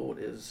final vote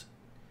is...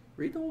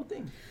 Read the whole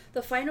thing.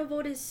 The final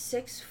vote is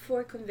 6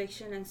 for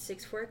conviction and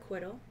 6 for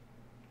acquittal.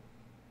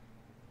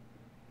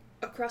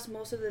 Across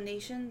most of the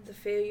nation, the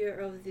failure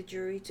of the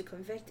jury to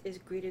convict is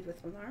greeted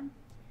with alarm.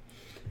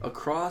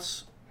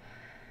 Across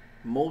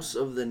most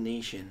of the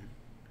nation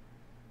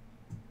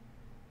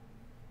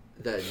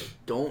that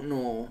don't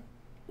know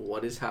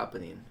what is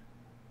happening,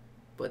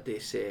 but they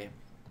say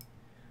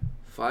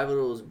 5 of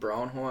those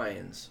brown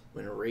Hawaiians,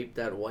 when raped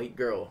that white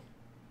girl,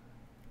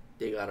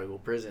 they gotta go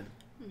prison.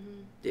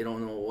 Mm-hmm. They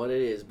don't know what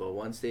it is, but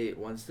once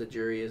the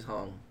jury is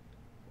hung,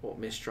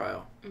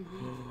 mistrial.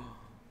 Mm-hmm.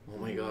 Oh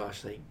my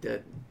gosh, like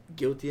that,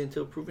 guilty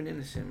until proven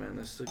innocent, man.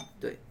 That's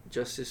the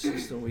justice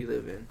system we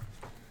live in.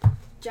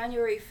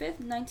 January 5th,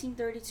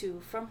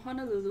 1932. From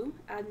Honolulu,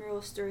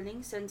 Admiral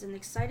Sterling sends an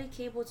excited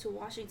cable to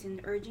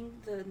Washington urging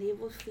the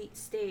naval fleet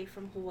stay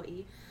from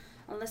Hawaii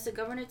unless the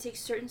governor takes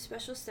certain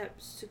special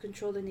steps to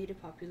control the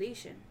native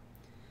population.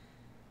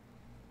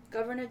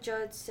 Governor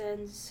Judd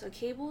sends a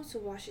cable to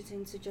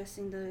Washington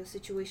suggesting the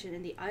situation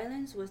in the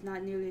islands was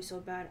not nearly so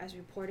bad as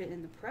reported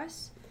in the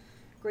press.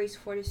 Grace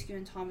Fortescue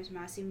and Thomas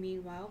Massey,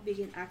 meanwhile,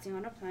 begin acting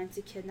on a plan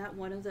to kidnap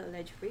one of the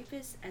alleged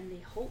rapists, and they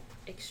hope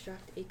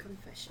extract a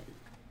confession.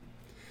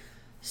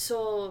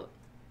 So,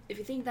 if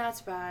you think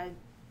that's bad,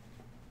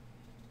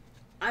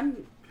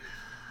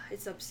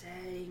 it's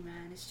upsetting,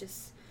 man. It's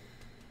just...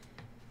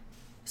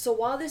 So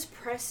while this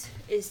press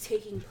is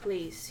taking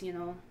place, you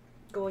know,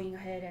 going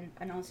ahead and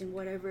announcing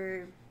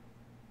whatever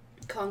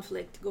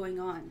conflict going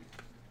on,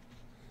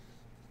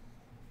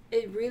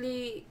 it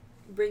really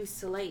brings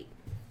to light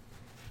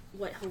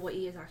what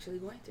Hawaii is actually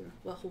going through,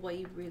 what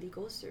Hawaii really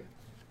goes through,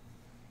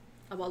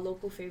 about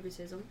local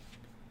favoritism.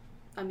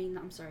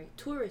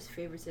 Tourist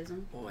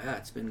favoritism. Oh yeah,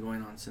 it's been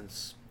going on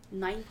since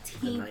 1930s.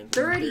 the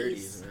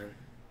 1930s,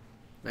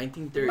 man.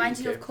 1930s.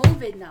 Reminds you of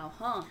COVID now,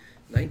 huh?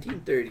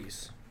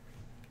 1930s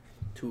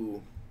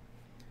to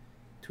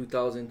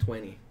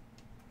 2020.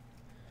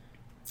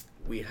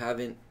 We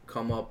haven't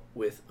come up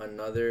with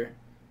another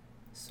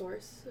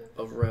Source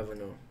of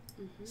revenue.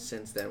 Mm-hmm.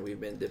 Since then. We've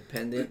been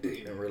dependent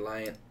and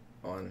reliant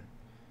on,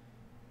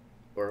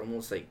 or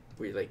almost like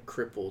we're like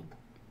crippled,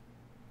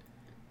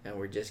 and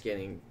we're just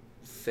getting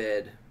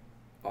fed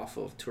off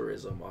of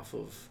tourism, off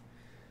of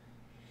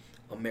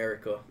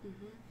America.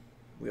 Mm-hmm.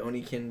 We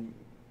only can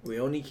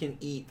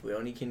eat, we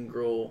only can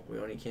grow, we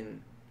only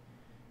can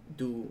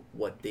do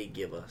what they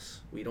give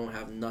us. We don't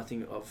have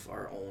nothing of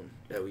our own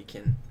that we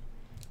can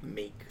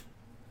make.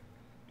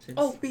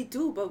 We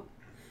do, but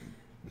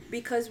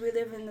because we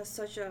live in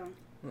such a...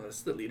 Well,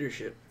 that's the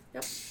leadership.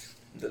 Yep.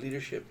 The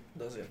leadership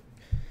doesn't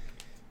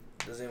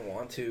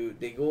want to.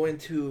 They go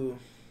into...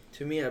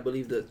 To me, I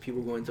believe that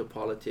people go into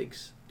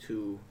politics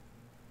to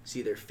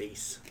see their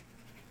face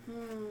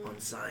on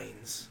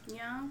signs.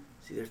 Yeah.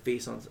 See their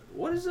face on...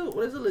 What is the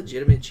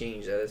legitimate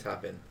change that has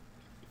happened?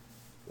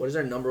 What is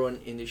our number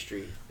one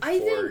industry for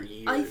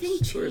years? I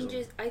think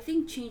tourism. I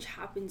think change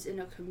happens in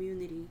a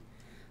community,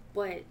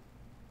 but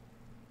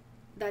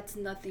that's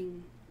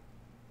nothing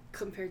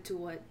compared to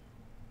what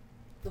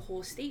the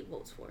whole state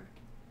votes for.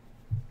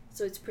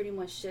 So it's pretty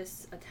much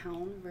just a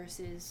town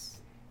versus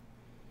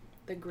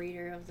the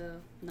greater of the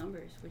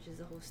numbers, which is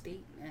the whole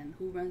state, and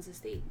who runs the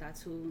state.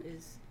 That's who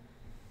is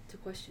to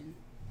question.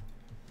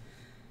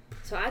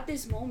 So at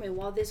this moment,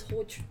 while this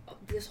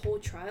whole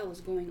trial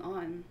is going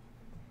on,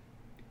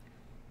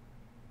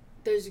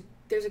 there's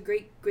a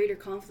greater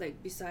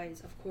conflict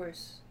besides, of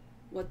course,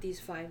 what these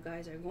 5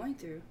 guys are going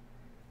through.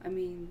 I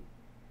mean,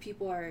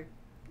 people are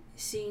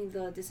seeing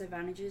the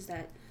disadvantages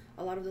that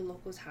a lot of the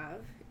locals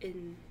have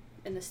in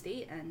the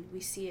state, and we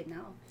see it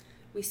now.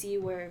 We see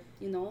where,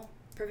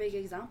 perfect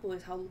example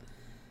is how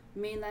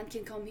mainland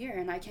can come here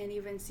and I can't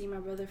even see my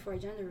brother for a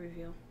gender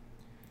reveal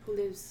who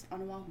lives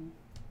on Oahu.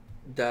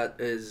 That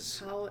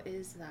is... How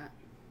is that?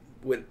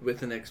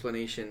 With an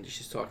explanation,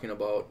 she's talking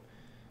about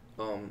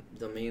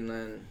the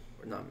mainland,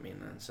 or not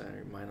mainland,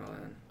 sorry,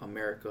 Mainland,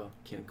 America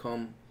can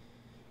come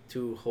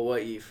to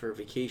Hawaii for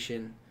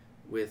vacation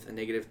with a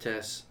negative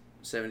test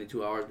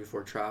 72 hours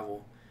before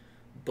travel,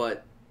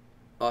 but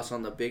us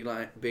on the Big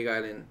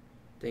Island,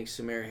 thanks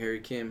to Mayor Harry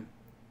Kim,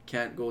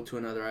 can't go to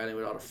another island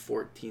without a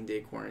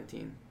 14-day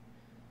quarantine.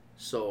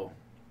 So,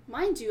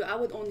 mind you, I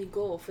would only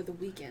go for the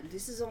weekend.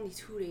 This is only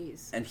 2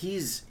 days. And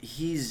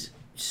he's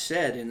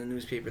said in the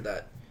newspaper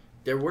that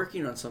they're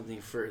working on something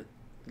for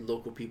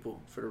local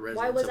people, for the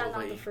residents of Hawaii. Why was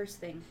that not the first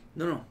thing?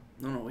 No,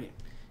 wait.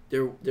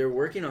 They're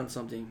working on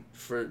something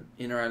for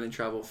inter-island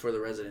travel for the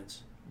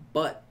residents,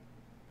 but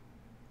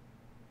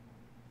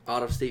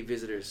out-of-state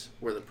visitors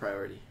were the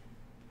priority.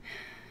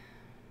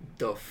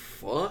 The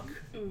fuck?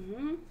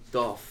 Mm-hmm.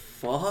 The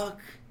fuck?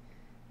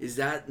 Is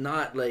that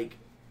not like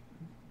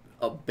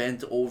a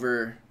bent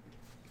over,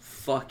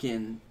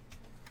 fucking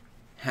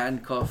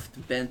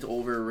handcuffed, bent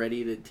over,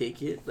 ready to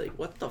take it. Like,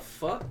 what the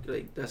fuck?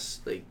 Like,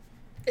 that's like.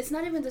 It's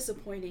not even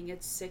disappointing.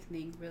 It's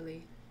sickening,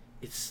 really.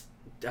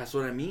 That's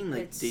what I mean.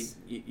 Like,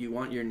 you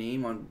want your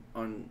name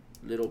on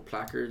little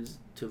placards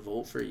to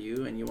vote for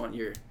you, and you want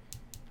your,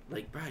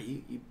 like, bro,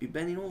 you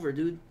bending over,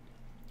 dude.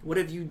 What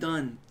have you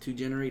done to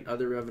generate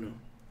other revenue?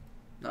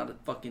 Not a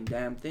fucking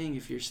damn thing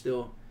if you're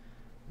still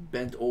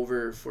bent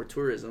over for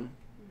tourism.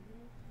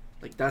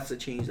 Mm-hmm. Like, that's the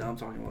change that I'm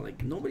talking about.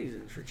 Like, nobody's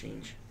in for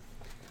change.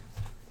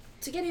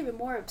 To get even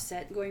more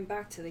upset, going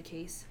back to the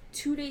case,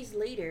 2 days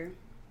later,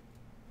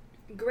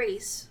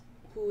 Grace,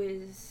 who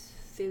is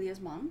Thalia's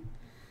mom,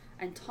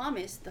 and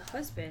Thomas, the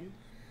husband,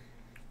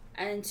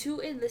 and 2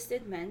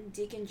 enlisted men,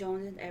 Deacon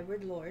Jones and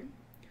Edward Lord,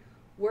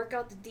 work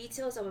out the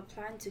details of a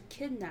plan to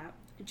kidnap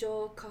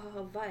Joe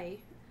Kahavai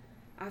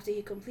after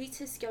he completes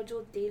his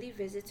scheduled daily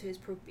visit to his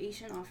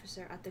probation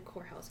officer at the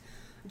courthouse.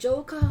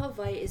 Joe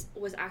Kahavai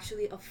was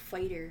actually a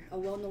fighter, a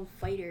well-known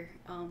fighter,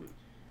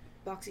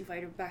 boxing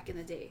fighter back in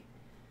the day.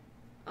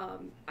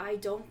 I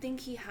don't think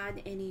he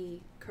had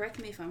any,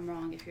 correct me if I'm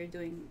wrong if you're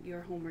doing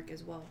your homework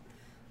as well,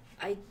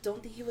 I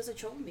don't think he was a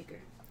troublemaker.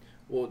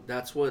 Well,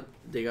 that's what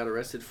they got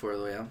arrested for,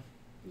 though, yeah?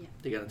 Yeah.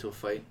 They got into a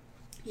fight?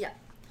 Yeah.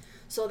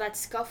 So that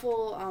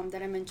scuffle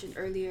that I mentioned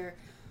earlier,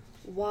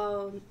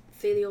 while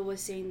Thalia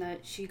was saying that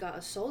she got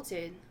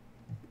assaulted,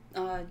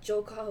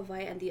 Joe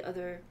Kahavai and the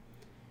other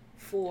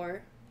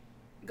 4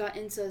 got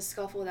into a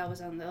scuffle that was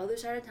on the other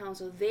side of town,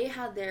 so they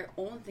had their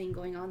own thing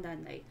going on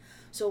that night.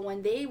 So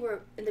when they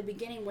were, in the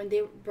beginning, when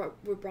they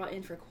were brought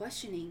in for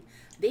questioning,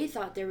 they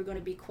thought they were going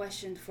to be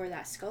questioned for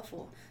that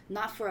scuffle,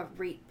 not for a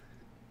rape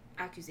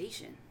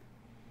accusation.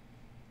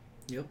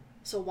 Yep.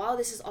 So while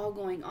this is all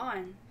going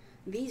on,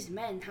 these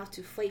men have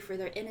to fight for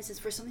their innocence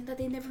for something that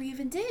they never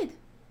even did.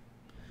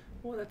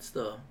 Well, that's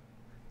the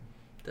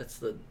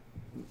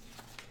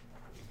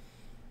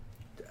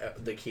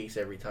case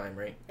every time,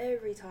 right?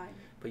 Every time.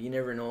 But you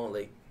never know,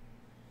 like,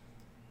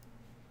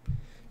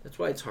 that's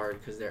why it's hard,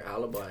 because their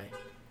alibi,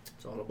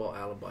 it's all about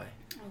alibi.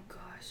 Oh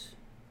gosh.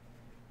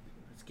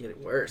 Let's get it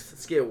worse.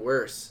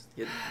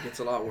 It gets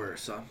a lot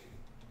worse, huh?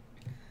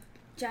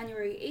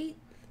 January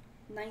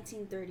 8th,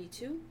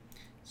 1932.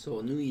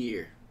 So, New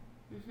Year.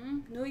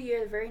 New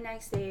Year, the very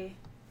next day,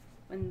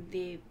 when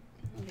they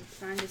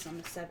planned this on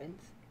the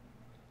 7th.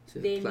 So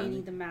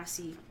meaning the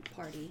Massey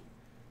party.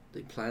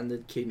 They planned the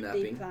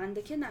kidnapping.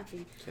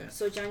 Okay.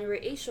 So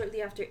January 8th,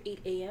 shortly after 8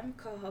 a.m.,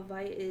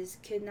 Kahavai is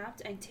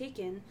kidnapped and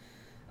taken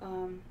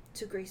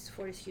to Grace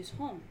Fortescue's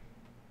home.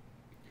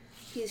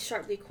 He is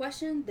sharply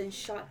questioned, then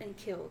shot and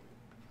killed.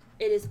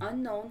 It is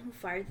unknown who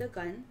fired the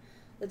gun.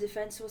 The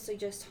defense will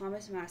suggest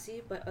Thomas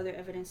Massey, but other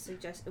evidence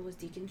suggests it was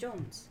Deacon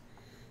Jones.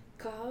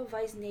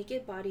 Kahavai's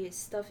naked body is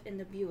stuffed in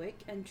the Buick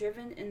and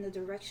driven in the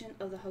direction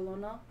of the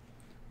Halona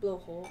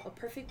blowhole, a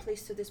perfect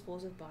place to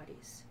dispose of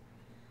bodies.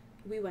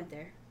 We went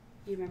there.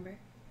 You remember?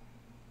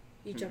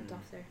 You jumped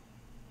off there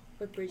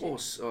with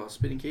Bridget. Oh,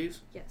 Spitting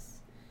Caves? Yes.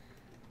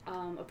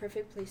 A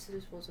perfect place to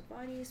dispose of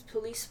bodies.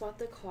 Police spot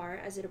the car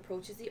as it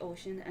approaches the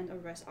ocean and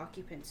arrest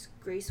occupants: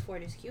 Grace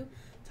Fortescue,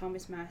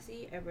 Thomas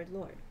Massey, Edward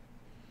Lord.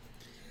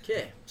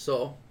 Okay,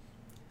 so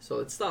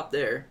let's stop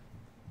there.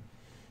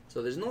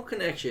 So there's no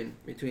connection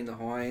between the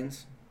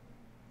Hawaiians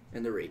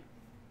and the rape.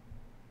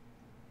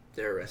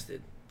 They're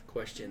arrested,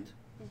 questioned.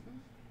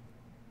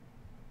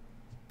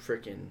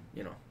 Freaking,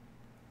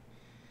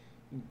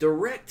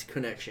 direct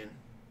connection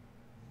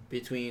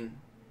between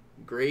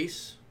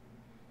Grace,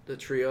 the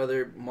 3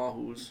 other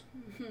Mahus,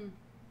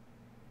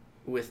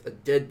 with a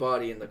dead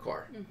body in the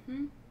car.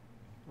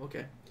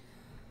 Okay.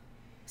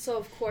 So,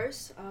 of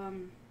course,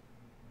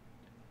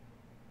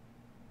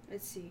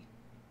 let's see.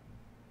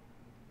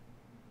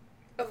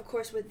 Of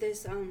course, with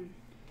this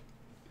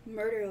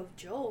murder of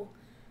Joe,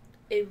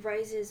 it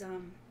rises.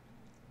 I'm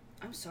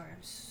sorry,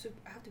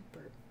 I have to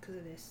burp because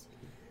of this.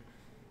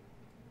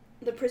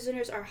 The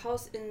prisoners are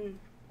housed.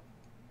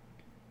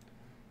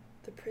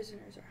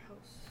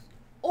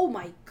 Oh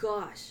my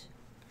gosh!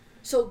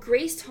 So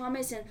Grace,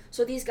 Thomas, and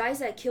so these guys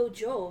that killed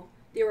Joe,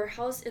 they were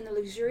housed in the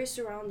luxurious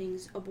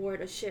surroundings aboard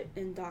a ship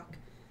in dock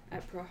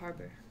at Pearl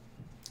Harbor.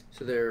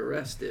 So they're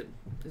arrested.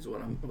 Is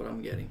what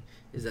I'm getting.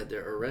 Is that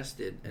they're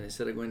arrested, and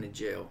instead of going to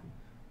jail,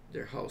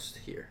 they're housed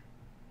here.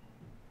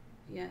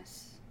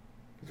 Yes.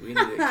 We need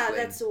to explain.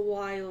 That's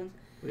wild.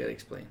 We gotta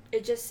explain.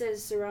 It just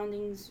says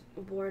surroundings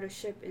aboard a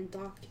ship in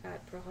dock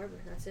at Pearl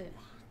Harbor. That's it.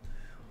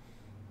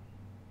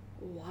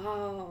 What the hell?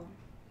 Wow.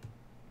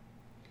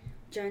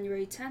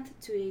 January 10th,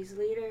 2 days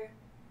later,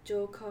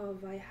 Joe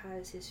Kahavai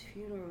has his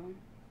funeral.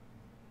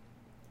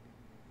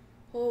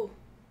 Oh,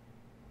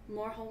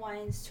 more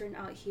Hawaiians turned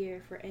out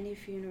here for any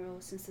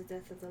funeral since the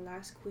death of the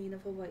last Queen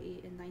of Hawaii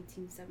in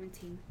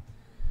 1917.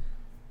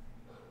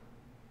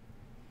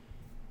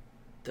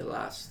 The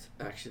last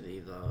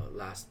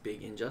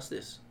big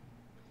injustice.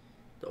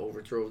 The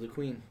overthrow of the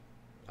Queen,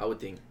 I would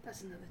think.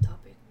 That's another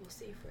topic. We'll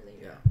save for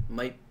later.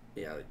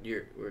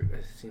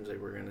 It seems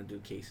like we're gonna do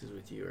cases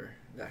with you or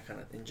that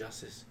kind of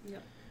injustice.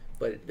 Yep.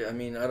 But I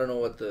mean, I don't know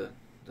what the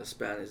the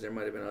Spanish. There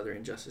might have been other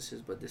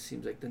injustices, but this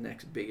seems like the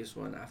next biggest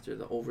one after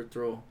the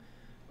overthrow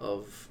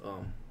of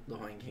the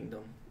Hawaiian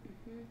Kingdom.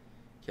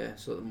 Okay,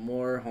 so the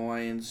more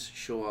Hawaiians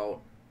show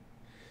out.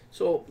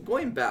 So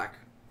going back,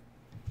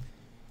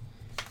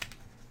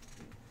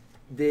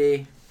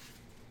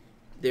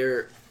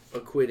 they're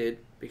acquitted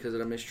because of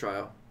the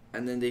mistrial,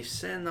 and then they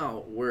send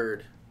out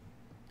word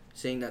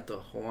saying that the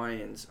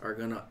Hawaiians are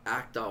gonna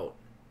act out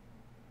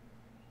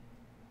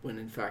when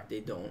in fact they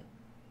don't.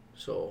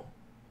 So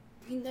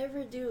we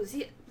never do.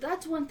 See,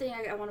 that's one thing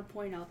I want to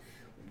point out.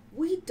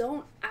 We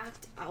don't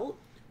act out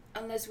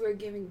unless we're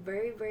giving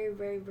very, very,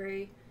 very,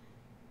 very.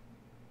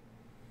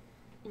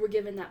 We're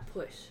given that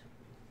push.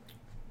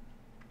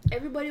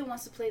 Everybody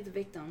wants to play the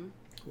victim.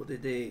 Well,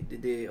 did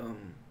they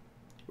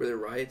were there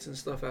riots and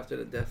stuff after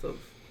the death of?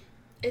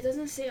 It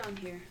doesn't say on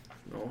here.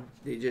 No,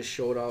 they just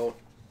showed out.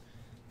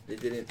 They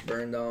didn't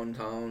burn down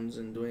towns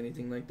and do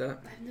anything like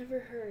that. I've never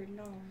heard.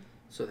 No.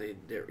 So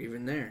they're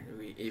even there.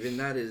 Even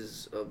that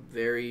is a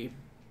very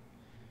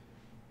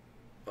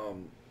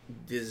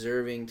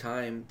deserving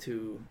time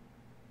to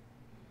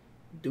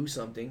do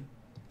something,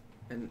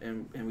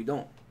 and we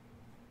don't.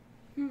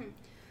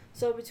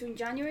 So between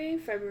January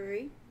and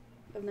February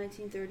of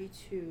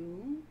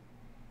 1932,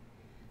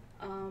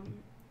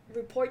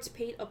 reports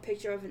paint a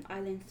picture of an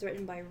island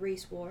threatened by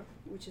race war,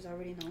 which is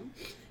already known.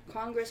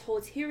 Congress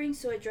holds hearings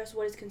to address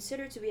what is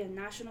considered to be a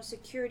national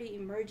security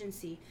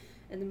emergency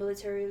in the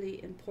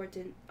militarily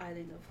important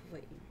island of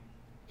Hawaii.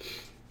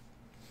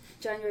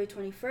 January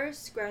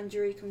 21st, grand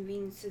jury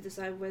convenes to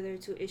decide whether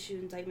to issue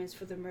indictments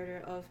for the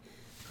murder of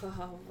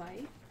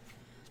Kahahawai.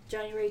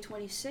 January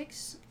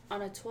 26th,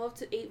 on a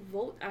 12-8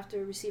 vote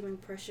after receiving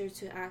pressure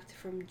to act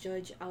from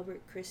Judge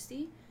Albert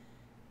Christie,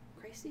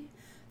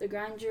 the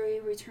grand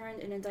jury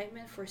returned an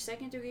indictment for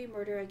second-degree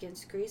murder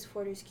against Grace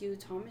Fortescue,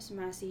 Thomas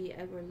Massey,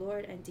 Edward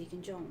Lord, and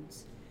Deacon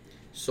Jones.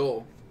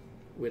 So,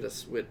 with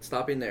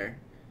stopping there,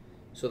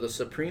 so the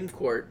Supreme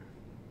Court,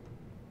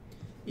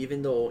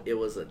 even though it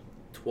was a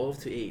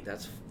 12-8,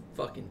 that's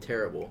fucking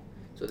terrible.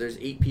 So there's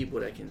 8 people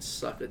that can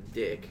suck a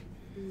dick.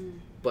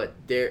 But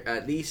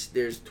at least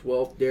there's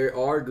 12. There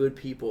are good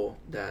people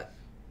that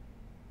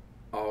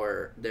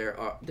are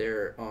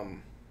they're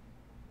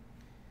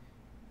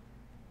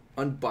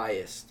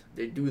unbiased.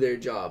 They do their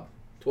job.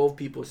 12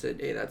 people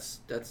said, "Hey, that's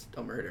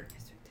a murder.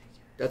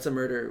 That's a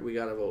murder. We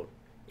gotta vote."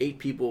 8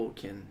 people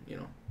can,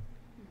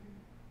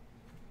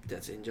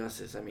 that's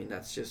injustice. I mean,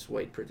 that's just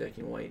white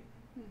protecting white.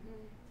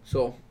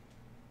 So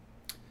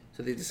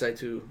they decide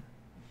to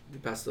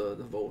pass the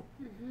vote.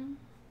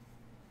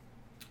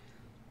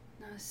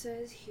 Now it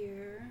says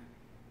here,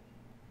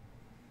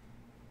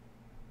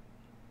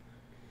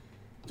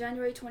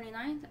 January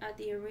 29th, at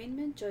the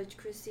arraignment, Judge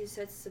Christie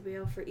sets the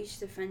bail for each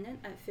defendant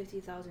at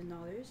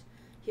 $50,000.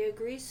 He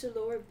agrees to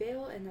lower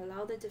bail and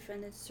allow the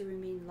defendants to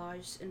remain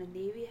lodged in the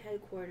Navy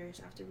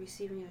headquarters after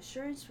receiving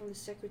assurance from the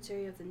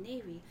Secretary of the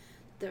Navy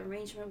that the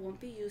arrangement won't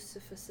be used to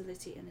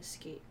facilitate an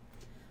escape.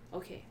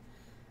 Okay,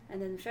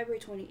 and then February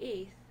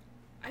 28th,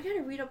 I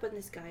gotta read up on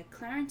this guy,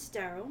 Clarence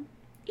Darrow,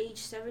 age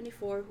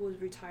 74, who was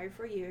retired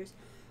for years,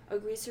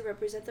 agrees to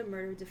represent the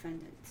murder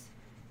defendants.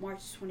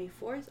 March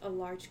 24th, a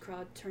large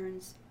crowd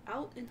turns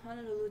out in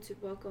Honolulu to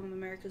welcome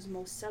America's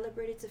most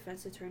celebrated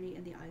defense attorney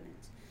in the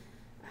islands.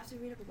 I have to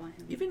read up about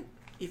him.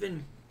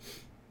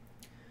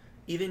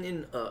 Even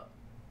in a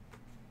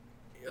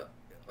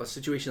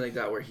situation like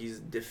that where he's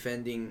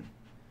defending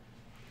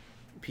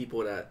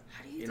people that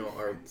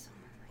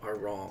are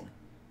wrong,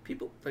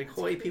 people like That's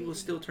Hawaii crazy. people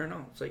still turn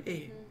out. It's like,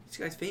 hey, this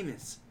guy's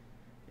famous.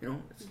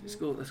 Let's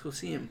go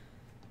see him.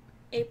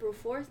 April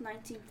 4th,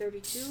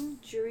 1932,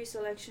 jury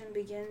selection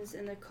begins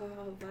in the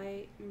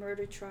Kahahawai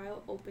murder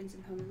trial opens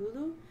in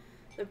Honolulu.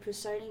 The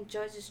presiding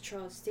judge is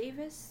Charles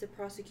Davis. The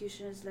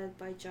prosecution is led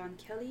by John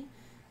Kelly.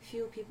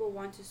 Few people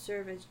want to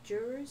serve as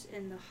jurors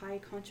in the high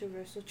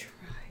controversial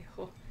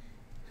trial.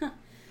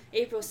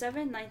 April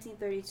 7,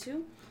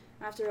 1932,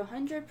 after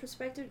 100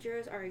 prospective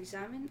jurors are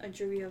examined, a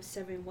jury of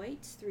 7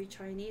 whites, 3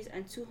 Chinese,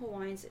 and 2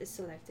 Hawaiians is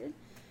selected.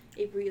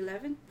 April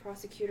 11th,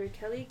 Prosecutor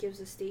Kelly gives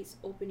the state's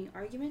opening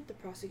argument. The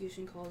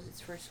prosecution calls its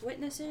first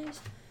witnesses.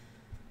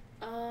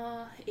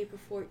 April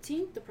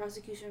 14th, the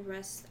prosecution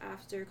rests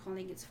after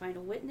calling its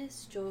final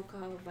witness, Joe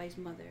Kahawai's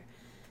mother.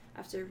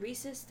 After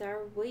recess,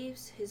 Darrow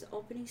waives his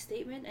opening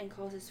statement and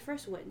calls his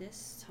first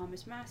witness,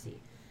 Thomas Massey.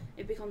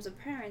 It becomes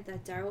apparent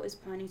that Darrow is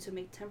planning to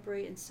make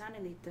temporary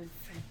insanity the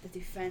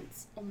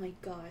defense. Oh my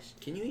gosh.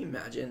 Can you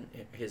imagine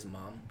his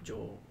mom,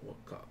 Joe, what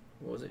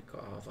was it,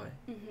 Kahawai?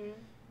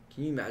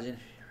 Can you imagine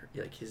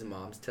his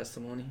mom's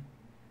testimony?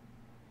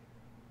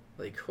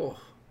 Like,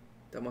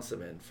 that must have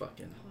been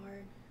fucking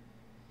hard.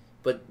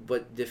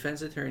 But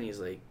defense attorneys,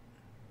 like,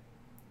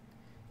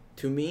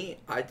 to me,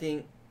 I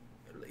think,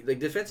 like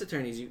defense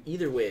attorneys, you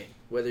either way,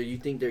 whether you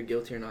think they're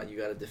guilty or not, you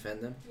gotta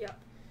defend them. Yep.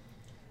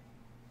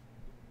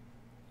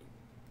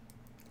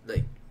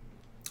 Like,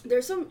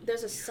 there's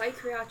a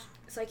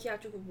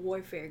psychiatric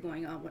warfare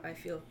going on, I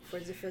feel, for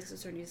defense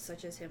attorneys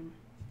such as him,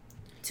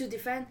 to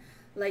defend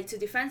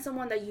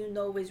someone that you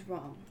know is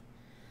wrong.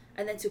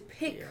 and then to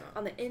pick Yeah.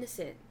 on the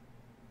innocent,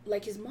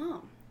 like his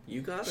mom.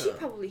 You gotta.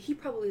 He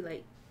probably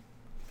like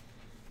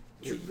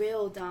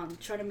drilled down,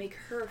 trying to make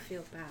her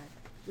feel bad.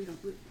 I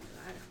don't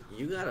know.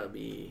 You gotta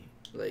be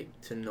like,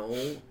 to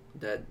know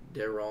that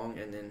they're wrong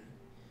and then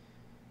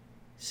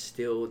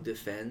still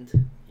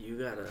defend. You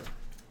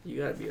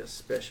gotta be a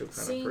special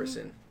kind of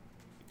person.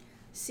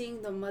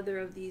 Seeing the mother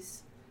of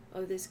this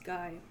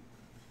guy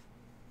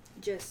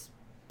just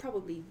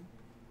probably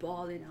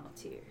bawling out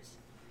tears,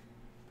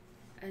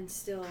 and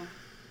still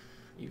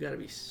You gotta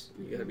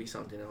be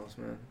something else,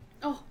 man.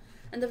 oh,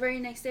 and the very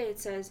next day it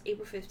says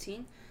April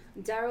 15th,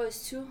 Daryl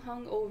is too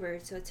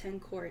hungover to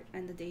attend court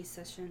and the day's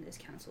session is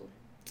cancelled.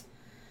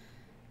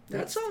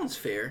 That sounds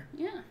fair.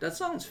 Yeah. That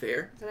sounds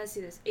fair. So let's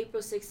see this.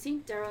 April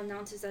 16th, Daryl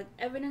announces that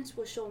evidence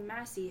will show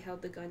Massey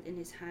held the gun in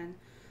his hand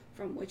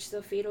from which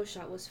the fatal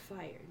shot was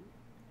fired.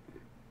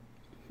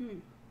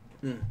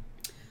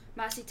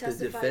 Massey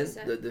testifies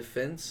that... The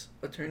defense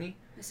attorney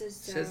It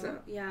says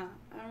that? Yeah.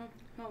 I don't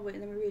know. Wait,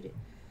 let me read it.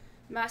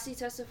 Massey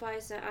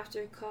testifies that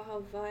after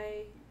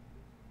Kahavai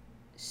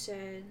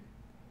said,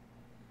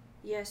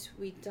 yes,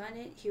 we done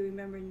it, he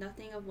remembered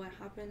nothing of what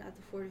happened at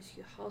the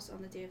Fortescue house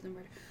on the day of the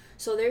murder.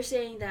 So they're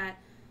saying that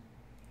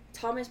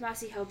Thomas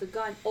Massey held the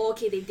gun. Oh,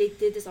 okay, they did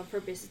this on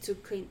purpose to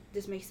claim.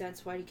 This makes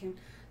sense why he can.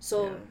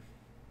 So Yeah.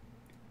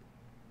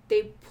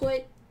 they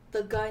put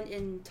the gun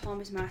in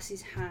Thomas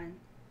Massey's hand,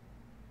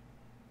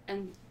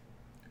 and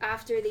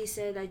after they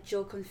said that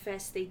Joe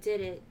confessed they did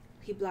it,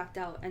 he blacked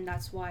out, and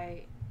that's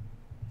why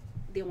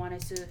they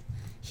wanted to.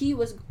 He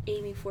was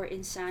aiming for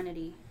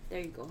insanity.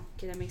 There you go.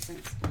 Okay, that makes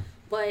sense.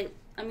 But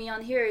I mean,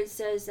 on here it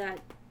says that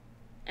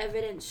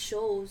evidence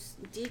shows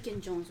Deacon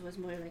Jones was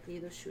more likely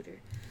the shooter.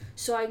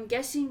 So I'm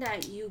guessing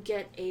that you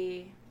get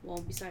a,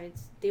 well,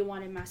 besides, they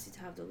wanted Massey to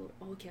have the load.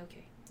 Oh, okay,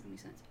 that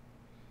makes sense.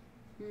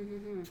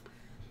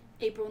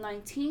 April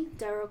 19th,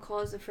 Daryl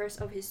calls the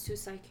first of his 2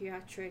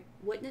 psychiatric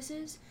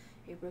witnesses.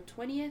 April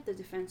 20th, the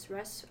defense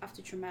rests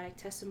after traumatic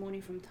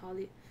testimony from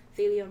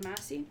Thalia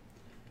Massey.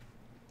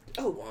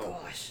 Oh,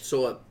 Wow. gosh.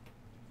 So,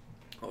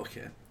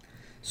 okay.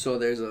 So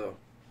there's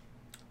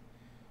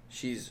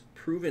she's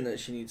proven that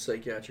she needs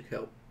psychiatric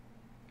help.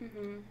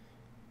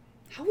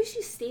 How is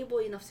she stable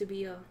enough to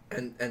be a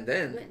And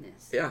then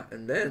witness? Yeah,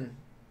 and then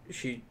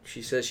she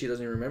says she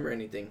doesn't remember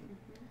anything.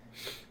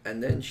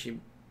 And then she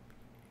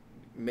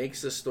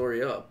makes the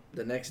story up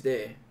the next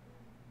day.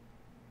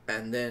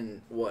 And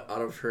then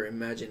out of her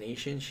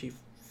imagination she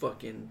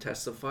fucking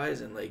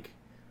testifies and like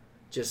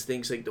just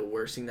thinks like the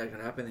worst thing that can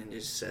happen and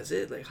just says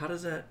it. Like, how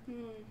does that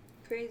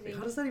Crazy. like,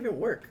 how does that even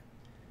work?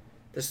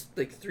 There's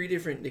like 3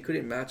 different, they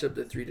couldn't match up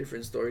the 3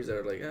 different stories that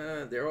are like,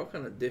 they're all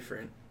kind of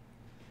different.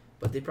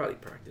 But they probably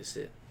practiced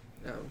it.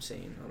 You know what I'm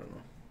saying? I don't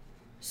know.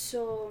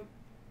 So,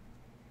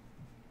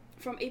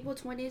 from April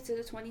 20th to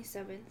the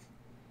 27th,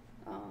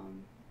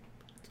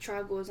 the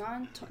trial goes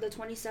on. The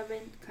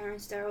 27th,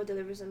 Clarence Darrow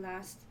delivers the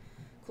last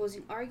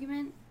closing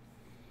argument.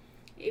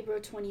 April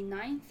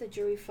 29th, the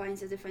jury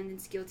finds the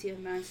defendants guilty of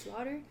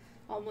manslaughter.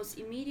 Almost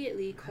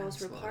immediately, calls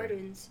for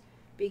pardons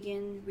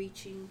begin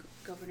reaching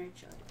Governor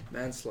Judd.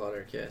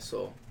 Manslaughter, okay.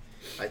 So,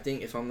 I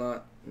think if I'm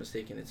not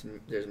mistaken,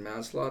 there's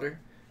manslaughter,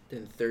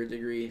 then 3rd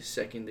degree,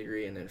 2nd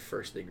degree, and then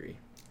 1st degree.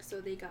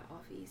 So they got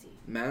off easy.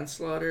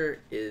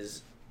 Manslaughter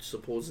is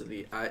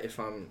supposedly,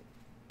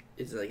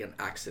 it's like an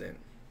accident.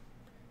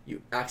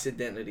 You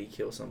accidentally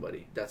kill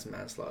somebody. That's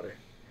manslaughter.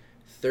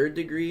 3rd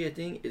degree, I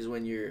think, is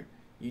when you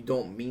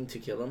don't mean to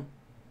kill them,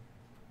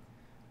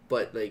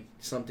 but like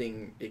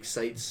something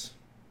excites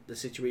the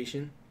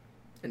situation,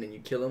 and then you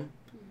kill them.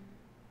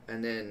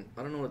 And then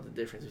I don't know what the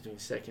difference between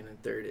 2nd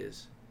and 3rd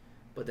is,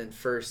 but then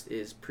 1st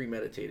is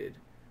premeditated,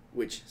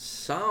 which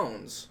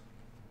sounds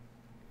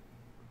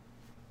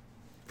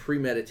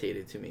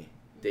premeditated to me.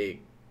 They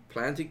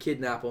plan to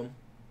kidnap him.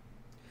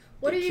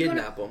 What they are you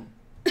kidnap him.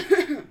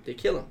 They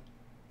kill him.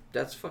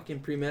 That's fucking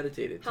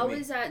premeditated. How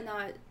is that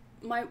not?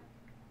 My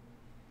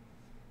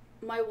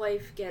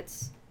wife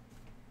gets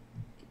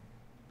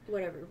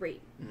whatever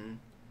rape. Mm-hmm.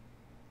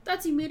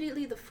 That's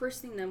immediately the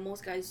first thing that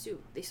most guys do.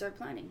 They start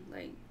planning.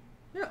 Like,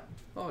 yeah.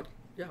 Oh,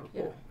 yeah.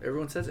 Oh,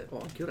 everyone says it. Oh,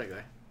 I'll kill that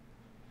guy.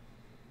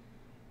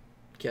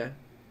 Okay.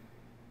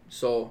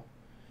 So,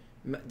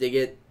 they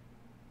get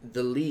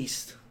the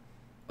least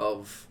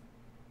of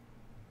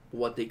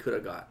what they could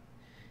have got.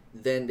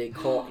 Then they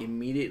call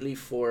immediately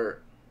for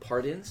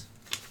pardons.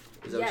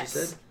 Is that what you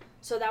said?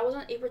 So that was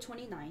on April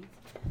 29th.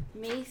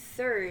 May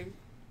 3rd,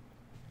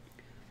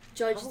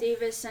 Judge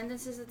Davis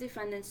sentences the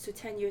defendants to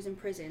 10 years in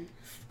prison.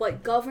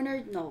 But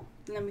Governor Judd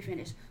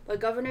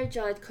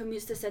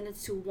commutes the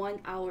sentence to 1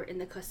 hour in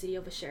the custody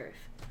of a sheriff.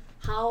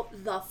 How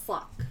the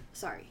fuck?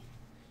 Sorry.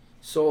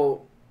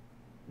 So,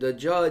 the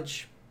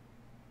judge,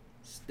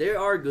 there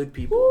are good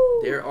people.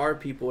 Woo. There are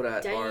people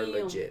that Damn. are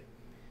legit.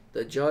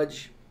 The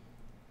judge,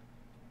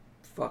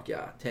 fuck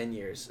yeah, 10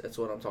 years. That's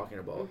what I'm talking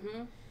about.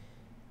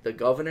 The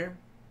governor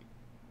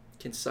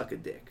can suck a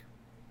dick.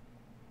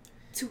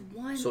 To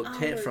 1 so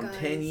hour, from guys.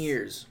 10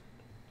 years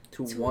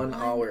to 1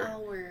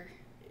 hour.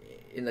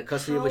 in the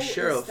custody How of a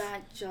sheriff, is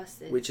that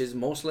justice? which is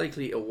most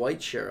likely a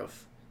white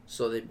sheriff.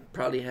 So they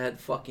probably had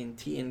fucking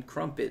tea and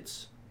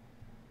crumpets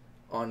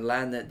on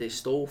land that they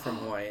stole from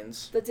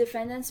Hawaiians. The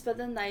defendants spent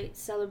the night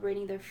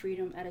celebrating their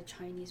freedom at a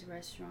Chinese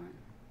restaurant.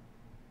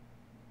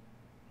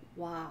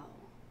 Wow.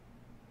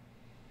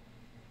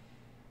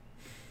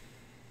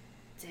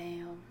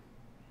 Damn.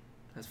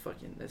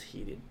 That's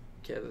heated.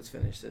 Okay, let's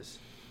finish this.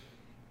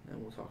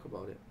 And we'll talk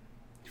about it.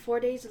 4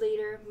 days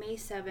later, May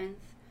 7th,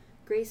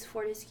 Grace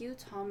Fortescue,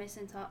 Thomas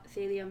and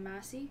Thalia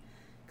Massey,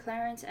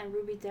 Clarence and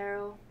Ruby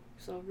Darrow,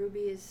 so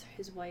Ruby is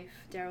his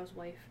wife, Darrow's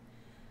wife,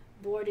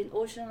 board an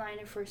ocean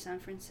liner for San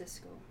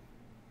Francisco.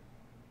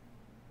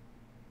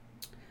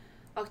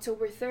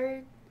 October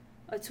 3rd,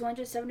 a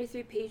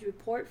 273-page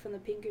report from the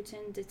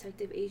Pinkerton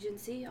Detective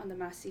Agency on the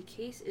Massey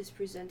case is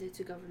presented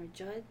to Governor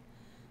Judd.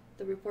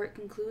 The report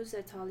concludes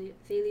that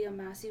Thalia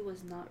Massey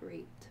was not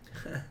raped.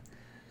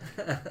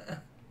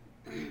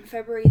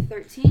 February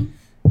 13th,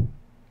 so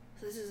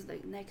this is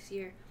like next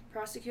year,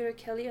 Prosecutor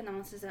Kelly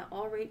announces that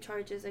all rape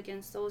charges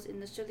against those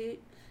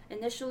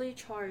initially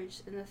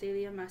charged in the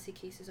Thalia Massey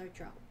cases are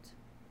dropped.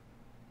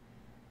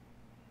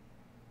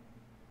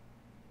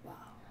 Wow.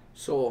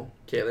 So,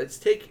 okay, let's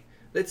take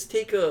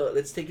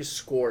a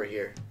score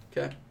here,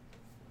 okay?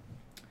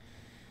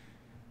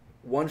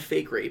 1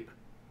 fake rape,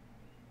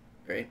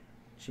 right?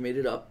 She made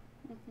it up.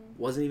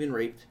 Mm-hmm. Wasn't even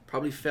raped.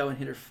 Probably fell and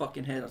hit her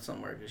fucking head on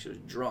somewhere because she was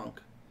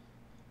drunk.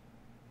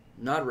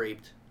 Not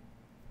raped.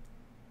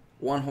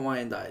 1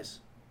 Hawaiian dies.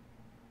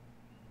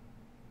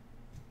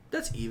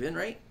 That's even,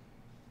 right?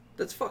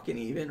 That's fucking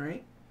even,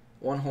 right?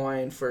 1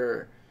 Hawaiian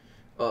for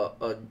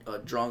a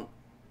drunk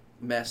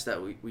mess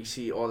that we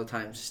see all the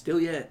time.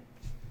 Still yet.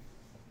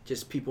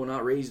 Just people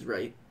not raised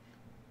right.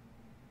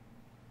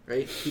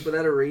 Right? People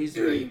that are raised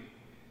right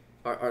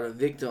are the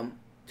victim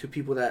to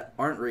people that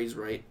aren't raised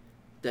right,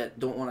 that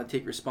don't want to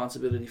take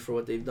responsibility for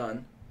what they've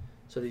done.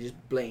 So they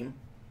just blame.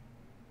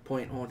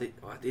 Point,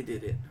 they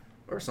did it.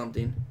 Or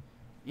something.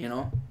 You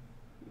know?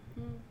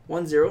 Mm-hmm.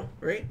 1-0,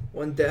 right?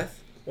 1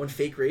 death. 1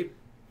 fake rape.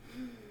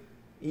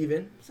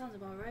 Even. Sounds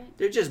about right.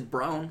 They're just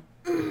brown.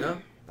 Yeah?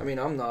 I mean,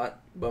 I'm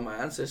not, but my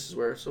ancestors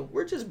were. So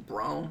we're just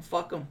brown.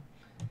 Fuck them.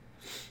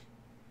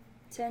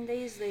 10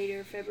 days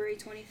later, February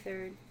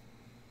 23rd,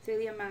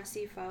 Thalia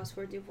Massey files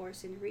for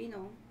divorce in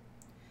Reno.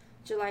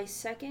 July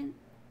 2nd,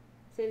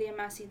 Thalia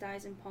Massey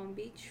dies in Palm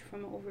Beach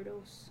from an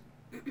overdose.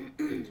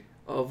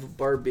 Of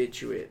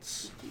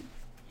barbiturates.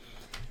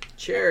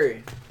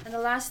 Cherry. And the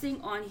last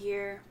thing on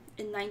here,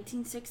 in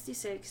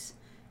 1966,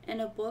 in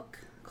a book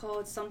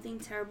called Something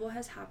Terrible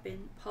Has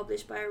Happened,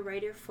 published by a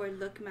writer for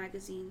Look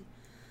magazine,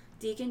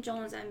 Deacon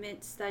Jones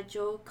admits that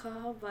Joe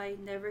Kahavai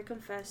never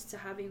confessed to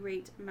having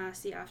raped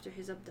Massey after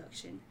his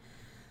abduction.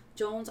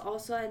 Jones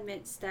also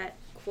admits that,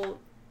 quote,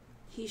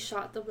 he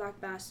shot the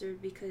black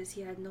bastard because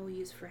he had no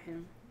use for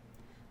him.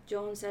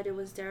 Jones said it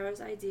was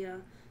Darrow's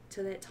idea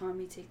to let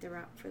Tommy take the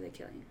rap for the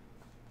killing.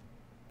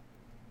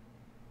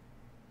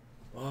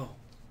 Wow.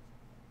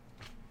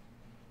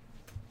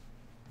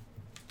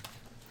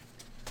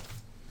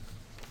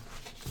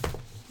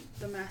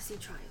 The Massey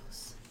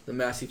trials. The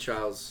Massey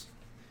trials.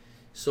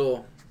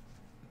 So,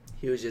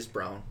 he was just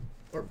brown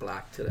or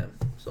black to them.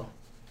 So,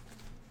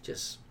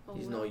 just,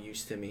 he's no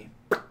use to me.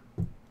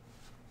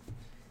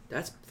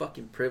 That's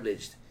fucking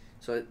privileged.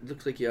 So, it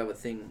looks like you have a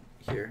thing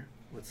here.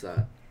 What's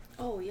that?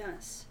 Oh,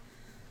 yes.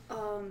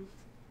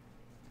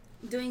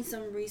 Doing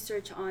some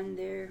research on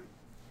the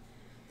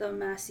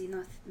Massey,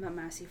 not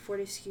Massey,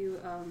 Fortescue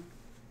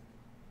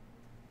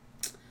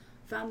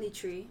family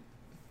tree.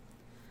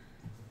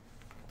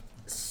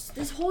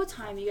 This whole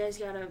time, you guys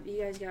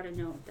gotta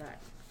know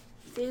that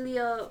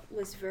Thalia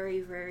was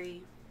very,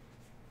 very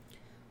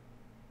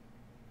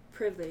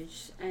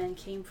privileged and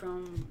came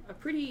from a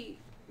pretty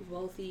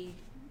wealthy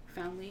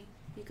family,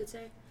 you could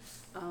say.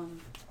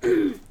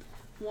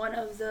 One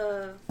of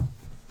the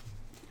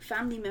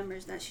family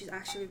members that she's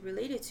actually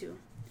related to.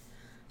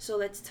 So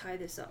let's tie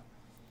this up.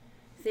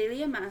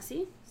 Thalia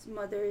Massey's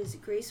mother is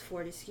Grace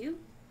Fortescue,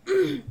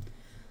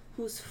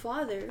 whose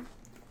father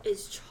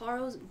is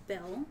Charles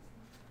Bell,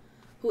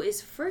 who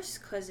is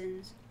first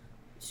cousin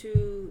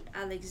to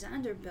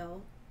Alexander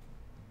Bell,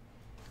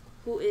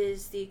 who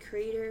is the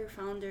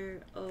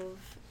founder of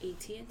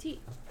AT&T.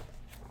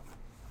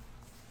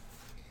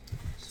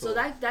 So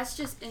that's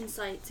just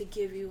insight to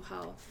give you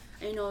how,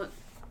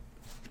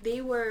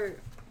 they were,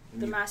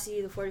 the Massey,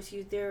 the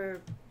Fortescue,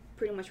 they're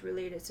pretty much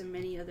related to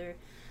many other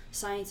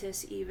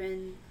scientists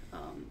even.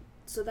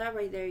 So that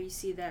right there, you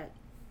see that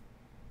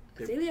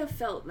Thalia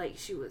felt like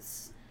she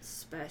was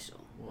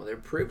special. Well, they're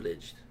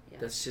privileged. Yeah.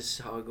 That's just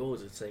how it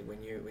goes. It's like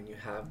when you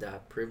have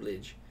that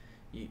privilege,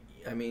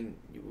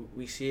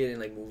 we see it in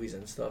like movies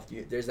and stuff.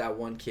 There's that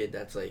one kid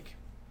that's like,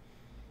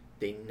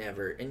 they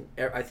never, and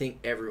I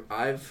think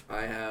I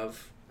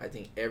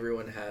think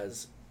everyone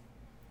has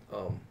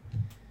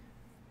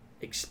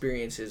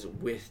experiences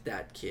with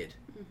that kid.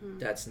 Mm-hmm.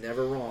 That's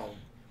never wrong,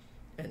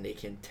 and they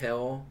can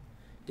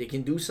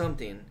do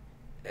something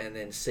and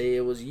then say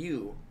it was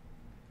you,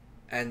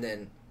 and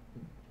then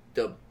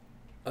the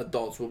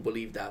adults will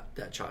believe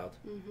that child.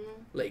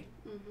 Like,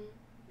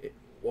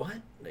 what?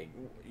 Like,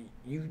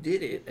 you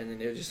did it, and then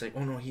they're just like,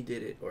 oh no, he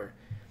did it, or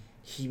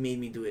he made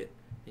me do it,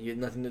 and you had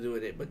nothing to do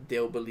with it, but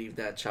they'll believe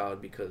that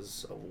child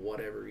because of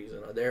whatever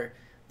reason, or they're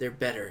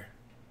better.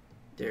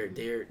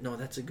 They're no,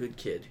 that's a good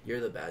kid. You're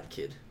the bad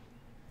kid.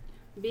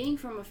 Being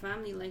from a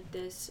family like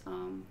this,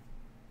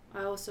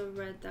 I also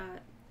read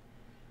that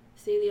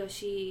Thalia,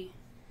 she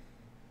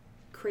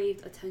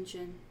craved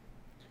attention.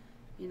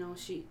 You know,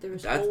 there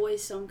was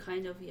always some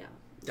kind of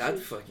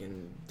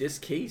this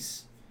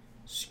case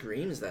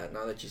screams that.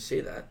 Now that you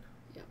say that.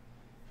 Yeah,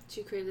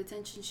 she craved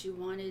attention. She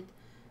wanted.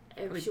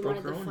 Like she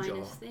wanted the finest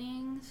jaw.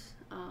 Things.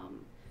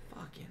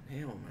 Fucking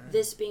hell, man.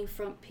 This being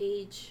front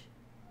page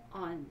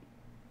on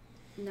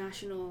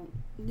national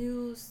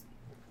news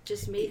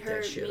just made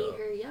her.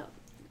 Yeah,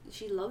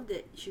 she loved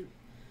it.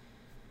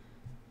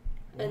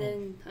 And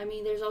then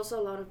there's also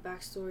a lot of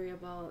backstory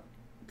about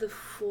the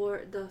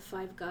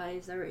 5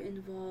 guys that were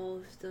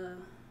involved, the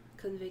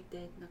alleged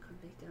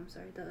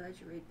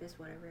rapist,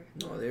 whatever.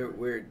 No,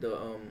 we're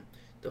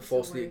the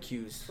falsely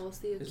accused.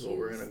 Falsely accused is what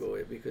we're gonna go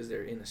with because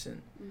they're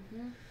innocent.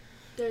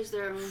 There's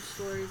their own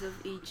stories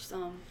of each.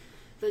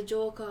 The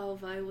Joel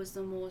Kahawai was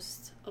the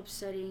most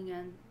upsetting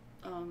and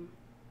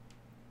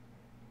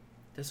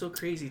That's so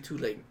crazy too.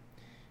 Like,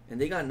 and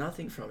they got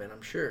nothing from it.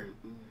 I'm sure.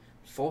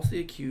 Falsely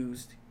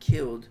accused,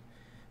 killed.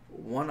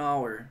 1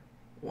 hour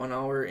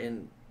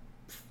in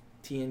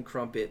tea and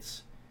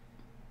crumpets,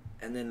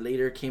 and then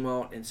later came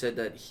out and said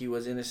that he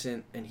was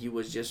innocent and he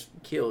was just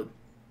killed.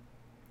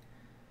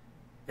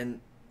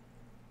 And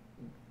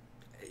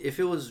if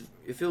it was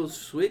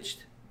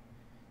switched,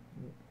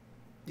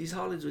 these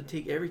Hollids would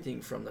take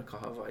everything from the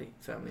Kahawai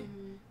family.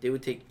 They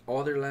would take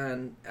all their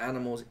land,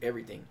 animals,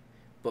 everything.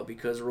 But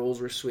because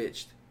roles were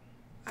switched,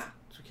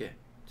 it's okay.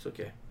 It's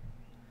okay.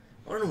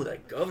 I don't know who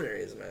that governor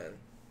is, man.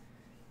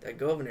 That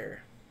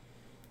governor.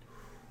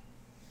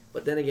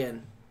 But then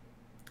again,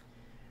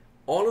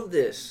 all of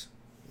this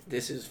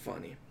is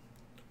funny.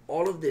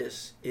 All of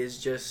this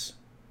is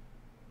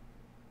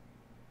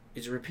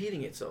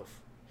repeating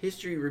itself.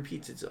 History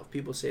repeats itself.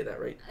 People say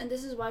that, right? And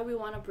this is why we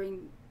want to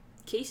bring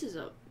cases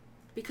up.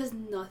 Because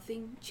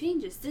nothing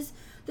changes. This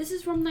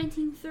is from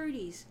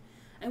 1930s.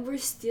 And we're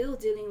still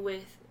dealing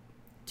with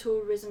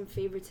tourist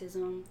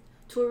favoritism,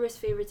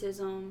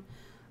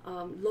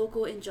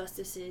 local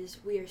injustices.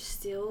 We are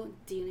still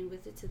dealing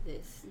with it to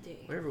this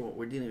day.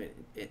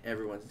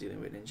 Everyone's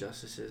dealing with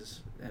injustices,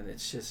 and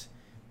it's just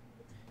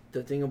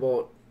the thing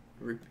about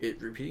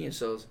it repeating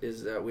itself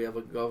is that we have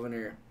a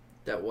governor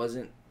that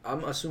wasn't.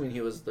 I'm assuming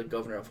he was the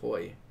governor of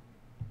Hawaii,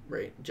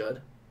 right,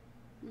 Judd?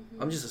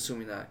 I'm just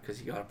assuming that because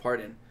he got a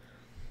pardon,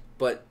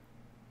 but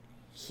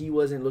he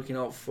wasn't looking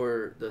out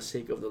for the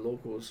sake of the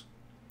locals,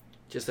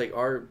 just like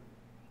our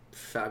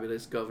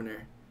fabulous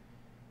governor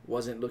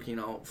wasn't looking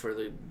out for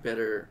the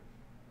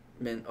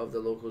betterment of the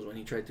locals when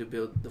he tried to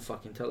build the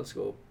fucking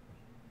telescope.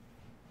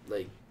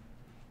 Like,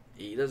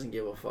 he doesn't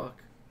give a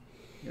fuck.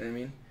 You know what I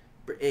mean?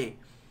 But hey,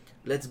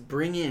 let's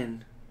bring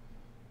in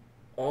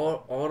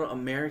all the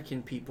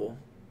American people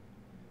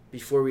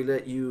before we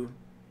let you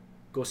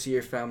go see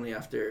your family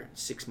after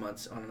 6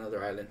 months on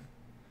another island.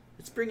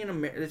 Let's bring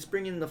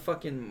in the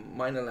fucking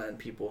Minoland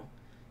people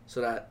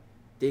so that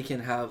they can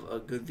have a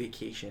good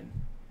vacation.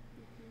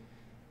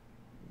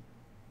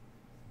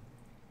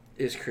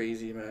 It's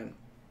crazy, man.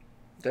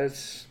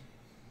 This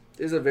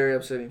is a very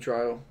upsetting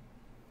trial.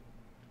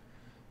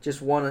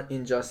 Just one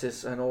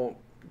injustice. I know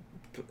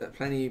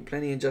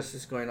plenty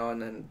injustice going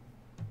on and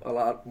a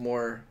lot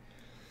more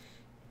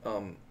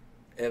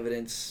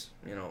evidence,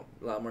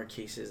 a lot more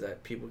cases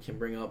that people can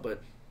bring up,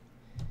 but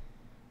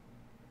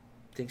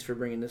thanks for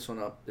bringing this one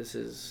up. This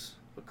is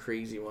a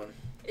crazy one.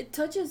 It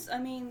touches, I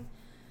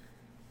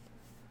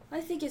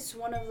think it's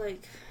one of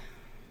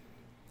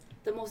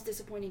the most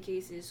disappointing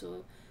cases,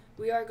 so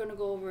we are going to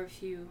go over a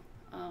few,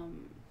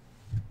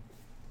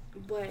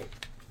 but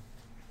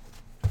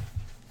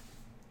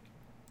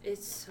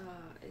it's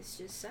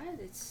just sad.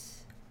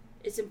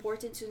 It's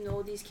important to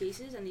know these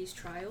cases and these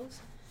trials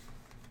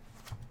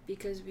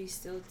because we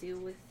still deal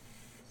with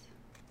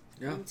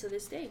them to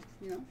this day,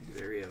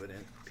 Very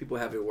evident. People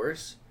have it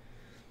worse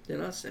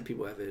than us and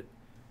people have it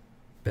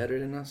better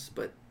than us,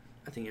 but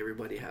I think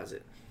everybody has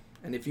it.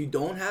 And if you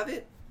don't have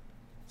it,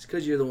 it's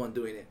because you're the one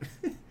doing it.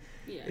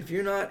 Yeah. If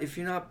you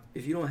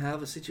don't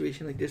have a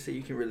situation like this that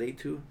you can relate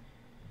to,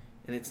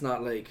 and it's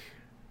not like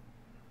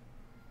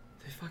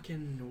they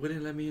fucking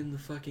wouldn't let me in the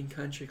fucking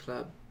country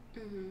club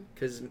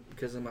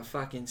because of my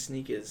fucking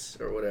sneakers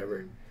or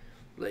whatever,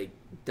 like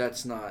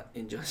that's not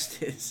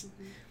injustice.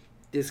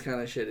 This kind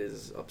of shit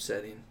is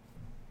upsetting.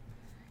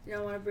 I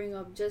want to bring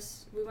up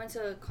we went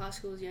to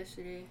Costco's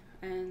yesterday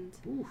and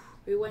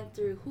we went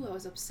through. I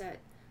was upset.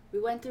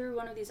 We went through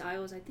one of these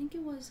aisles. I think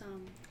it was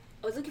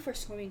I was looking for a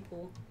swimming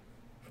pool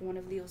for one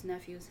of Leo's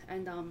nephews,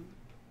 and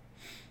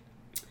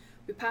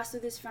we passed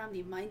through this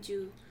family. Mind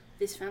you,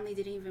 this family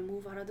didn't even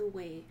move out of the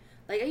way.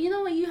 Like, you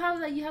know what, you have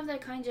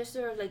that kind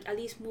gesture of like at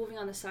least moving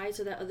on the side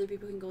so that other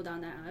people can go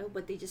down that aisle,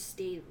 but they just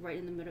stay right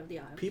in the middle of the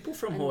aisle. People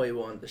from Hawaii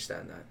will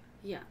understand that.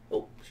 Yeah.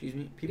 Oh, excuse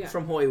me. People Yeah.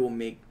 from Hawaii will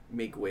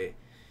make way.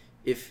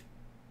 If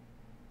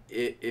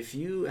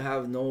you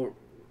have no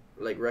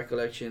like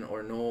recollection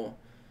or no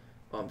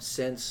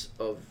sense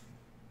of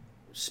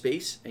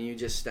space, and you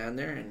just stand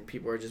there and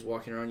people are just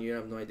walking around, you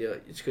have no idea.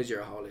 It's because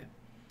you're a haole,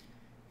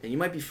 and you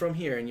might be from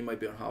here and you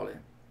might be on haole.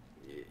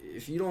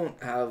 If you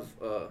don't have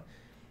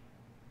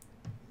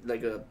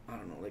like a, I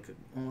don't know, like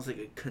almost like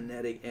a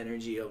kinetic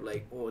energy of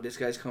like, oh, this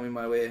guy's coming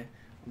my way,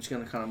 I'm just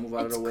gonna kind of move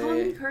out of the way. It's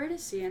common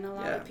courtesy, and a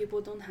lot of people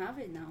don't have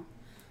it now.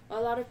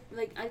 A lot of,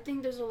 like, I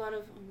think there's a lot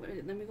of,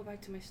 let me go back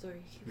to my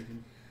story. Mm-hmm.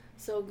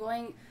 So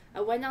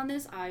I went down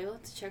this aisle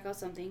to check out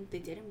something. They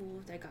didn't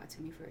move. That got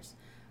to me first.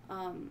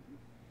 And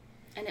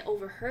I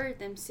overheard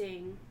them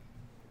saying,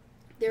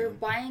 they were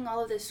buying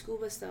all of this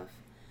scuba stuff,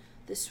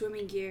 the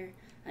swimming gear,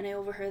 and I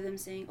overheard them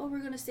saying, oh, we're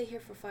going to stay here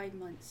for 5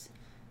 months.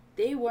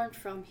 They weren't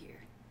from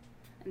here,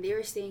 and they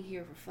were staying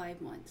here for 5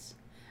 months.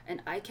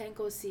 And I can't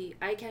go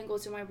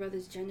to my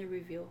brother's gender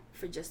reveal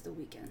for just a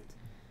weekend.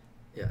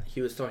 Yeah,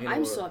 he was talking about...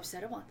 I'm so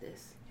upset about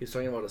this. He was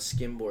talking about a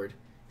skimboard.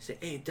 He said,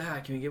 hey,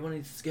 Dad, can we get one of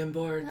these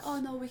skimboards?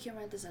 Oh, no, we can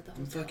rent this at the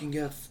hotel. Fucking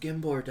get a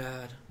skimboard,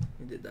 Dad.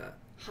 He did that.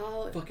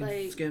 How, fucking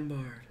like...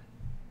 skimboard.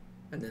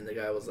 And then the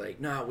guy was like,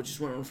 nah, we'll just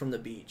rent one from the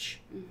beach.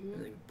 Mm-hmm.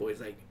 And the boy's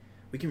like,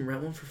 we can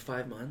rent one for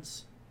 5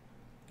 months?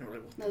 And we're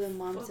like, what no, the the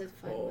mom fuck? said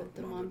 5 months.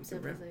 The mom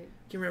said was like...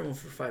 You can rent one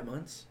for 5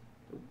 months?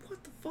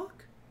 What the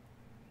fuck?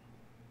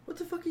 What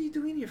the fuck are you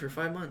doing here for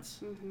 5 months?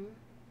 Mm-hmm.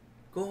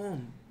 Go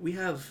home. We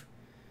have...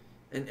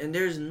 And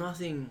there's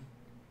nothing...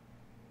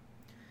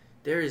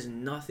 There is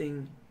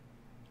nothing...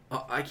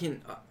 I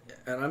can...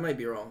 and I might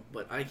be wrong,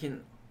 but I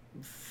can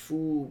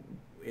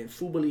in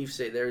full belief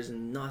say there is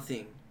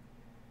nothing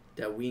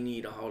that we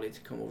need a holiday to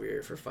come over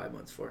here for 5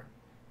 months for.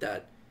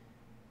 That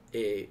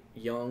a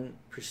young,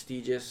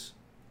 prestigious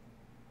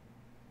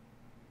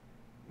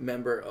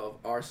member of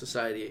our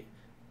society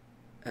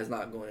has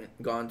not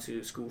gone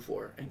to school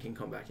for and can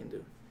come back and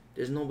do.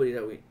 There's nobody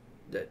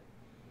that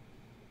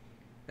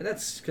and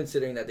that's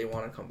considering that they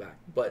want to come back,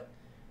 but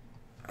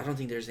I don't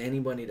think there's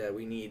anybody that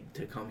we need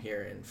to come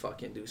here and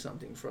fucking do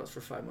something for us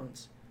for 5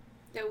 months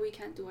that we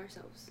can't do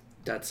ourselves,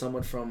 that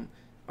someone from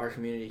our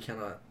community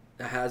cannot,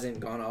 that hasn't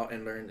gone out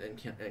and learned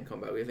and come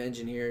back. We have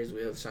engineers,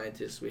 we have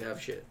scientists, we have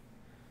shit,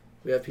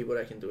 we have people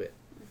that can do it.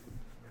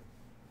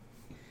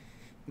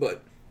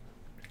 But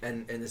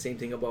and the same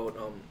thing about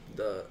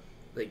the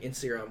like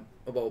Instagram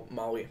about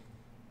Maui,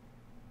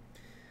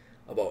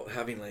 about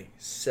having like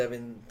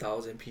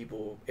 7,000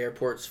 people,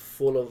 airports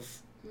full of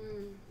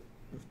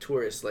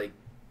tourists. Like,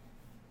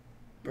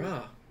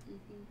 bruh,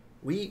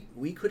 we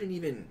couldn't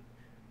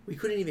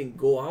even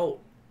go out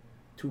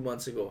 2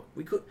 months ago.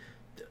 We could,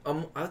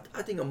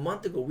 I think a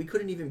month ago, we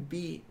couldn't even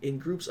be in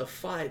groups of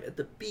 5 at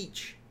the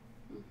beach.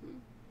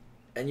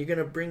 And you're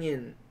gonna bring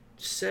in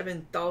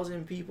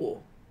 7,000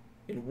 people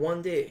in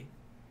one day,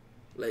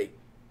 like.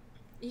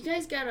 You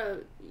guys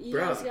gotta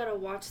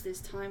watch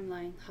this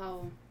timeline.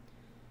 How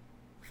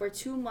for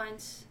 2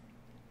 months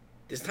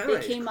this timeline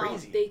is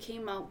crazy. They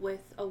came out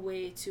with a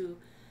way to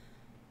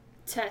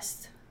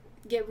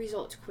get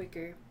results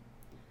quicker.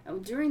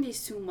 And during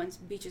these 2 months,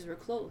 beaches were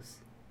closed.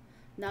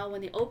 Now,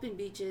 when they open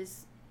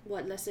beaches,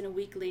 less than a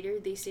week later,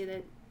 they say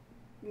that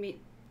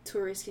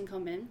tourists can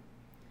come in.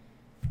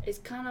 It's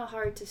kind of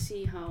hard to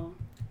see how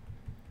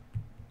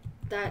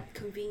that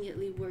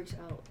conveniently works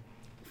out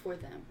for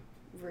them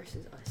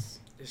versus us.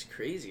 It's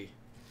crazy.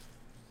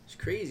 It's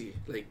crazy.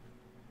 Like,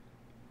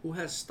 who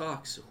has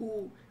stocks?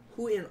 Who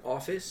in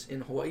office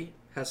in Hawaii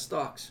has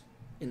stocks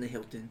in the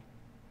Hilton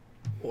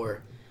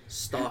or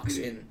stocks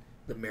in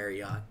the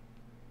Marriott?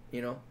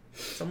 You know,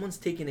 someone's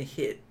taking a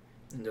hit,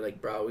 and they're like,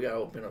 "Bro, we gotta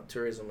open up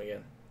tourism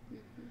again."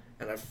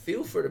 And I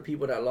feel for the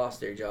people that lost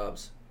their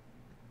jobs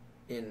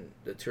in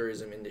the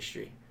tourism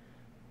industry,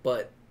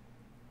 but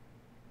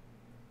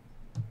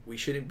we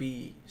shouldn't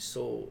be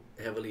so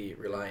heavily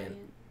reliant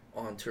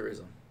on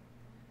tourism,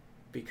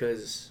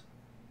 because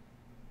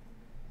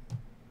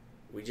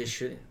we just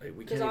shouldn't. Like,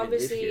 we can't even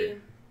live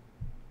here.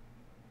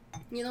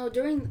 You know,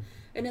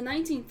 in the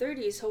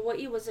 1930s,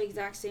 Hawaii was the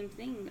exact same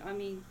thing. I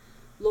mean,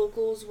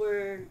 locals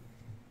were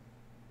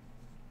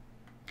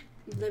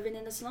living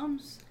in the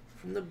slums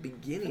from the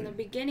beginning.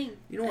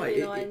 You know what?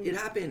 It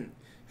happened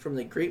from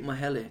the Great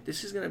Mahele.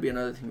 This is gonna be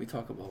another thing we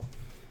talk about.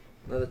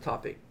 Another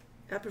topic.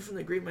 It happened from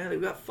the Great Mahele. We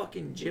got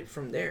fucking gypped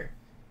from there.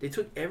 They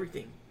took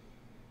everything.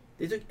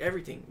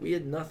 We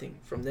had nothing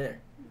from there.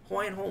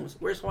 Hawaiian Homes.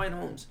 Where's Hawaiian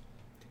Homes?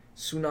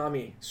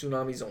 Tsunami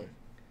zone.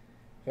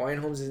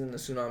 Hawaiian Homes is in the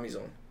tsunami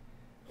zone.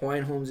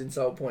 Hawaiian Homes in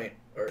South Point,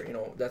 or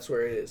that's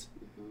where it is.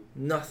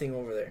 Nothing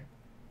over there.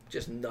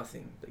 Just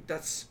nothing. Like,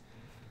 that's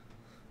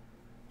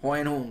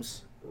Hawaiian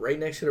Homes right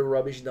next to the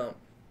rubbish dump.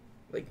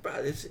 Like,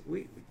 bro,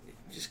 we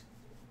just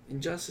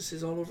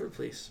injustices all over the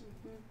place.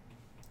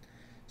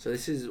 So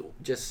this is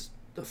just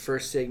the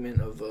first segment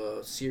of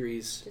a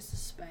series. Just a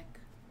speck.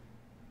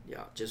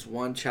 Yeah, just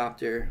one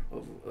chapter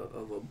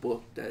of a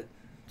book that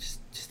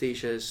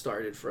Stacia has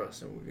started for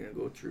us, and we're gonna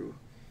go through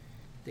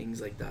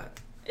things like that.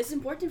 It's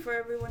important for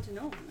everyone to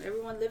know.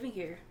 Everyone living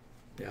here.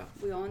 Yeah.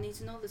 We all need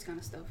to know this kind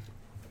of stuff.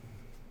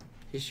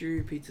 History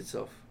repeats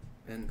itself,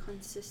 and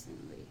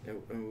Consistently.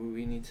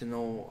 we need to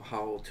know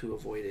how to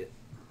avoid it,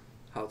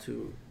 how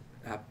to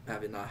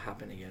have it not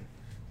happen again.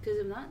 Because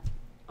if not,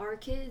 our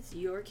kids,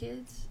 your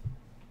kids,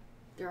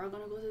 they're all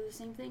going to go through the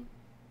same thing.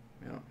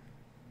 Yeah.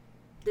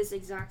 This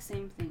exact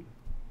same thing.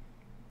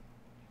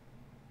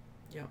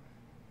 Yeah.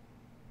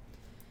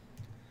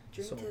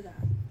 Drink So, to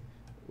that.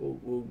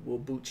 We'll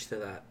booch to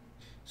that.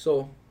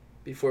 So,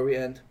 before we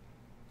end,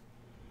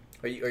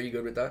 are you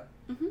good with that?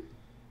 Mm-hmm.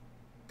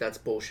 That's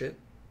bullshit.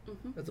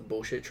 Mm-hmm. That's a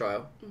bullshit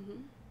trial.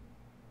 Mm-hmm.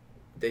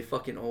 They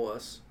fucking owe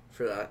us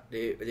for that.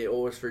 They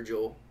owe us for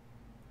Joel.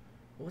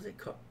 What was it?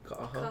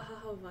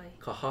 Kahahavai.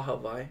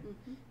 Kahahavai.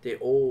 Mm-hmm. They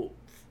owe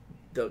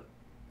the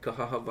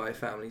Kahahavai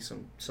family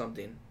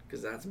something,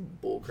 because that's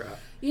bullcrap.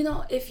 You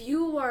know, if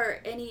you are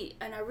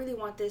and I really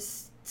want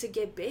this to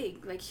get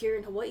big, like here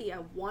in Hawaii, I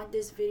want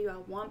this video,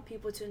 I want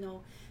people to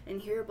know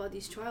and hear about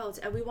these trials,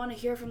 and we want to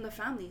hear from the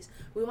families.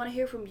 We want to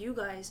hear from you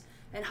guys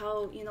and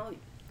how, you know,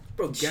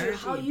 Bro,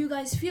 how you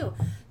guys feel.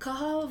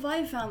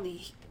 Kahahavai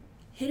family,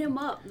 hit him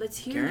up. Let's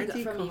hear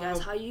from you guys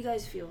how you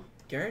guys feel.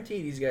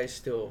 Guarantee these guys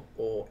still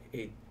own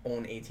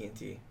AT&T.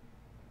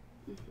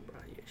 Mm-hmm.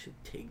 Bro, you guys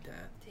should take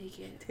that. Take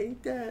it.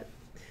 Take that.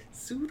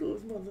 Sue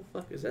those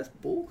motherfuckers. That's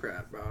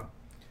bullcrap, bro.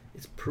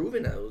 It's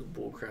proven that it was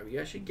bullcrap. You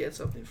guys should get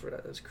something for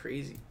that. That's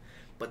crazy.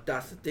 But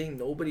that's the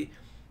thing.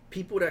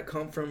 People that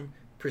come from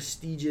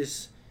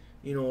prestigious,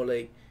 you know,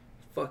 like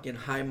fucking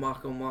high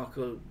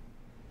maka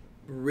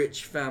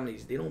rich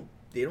families, they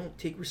don't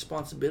take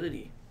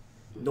responsibility.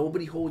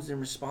 Nobody holds them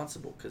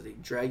responsible because they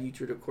drag you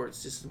through the court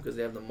system because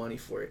they have the money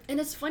for it. And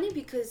it's funny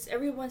because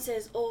everyone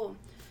says, oh,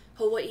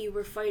 Hawaii,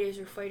 we're fighters.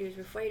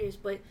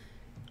 But,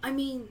 I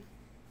mean,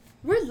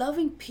 we're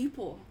loving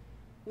people.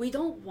 We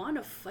don't want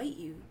to fight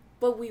you.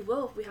 But we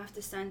will if we have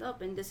to stand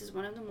up. And this is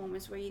one of the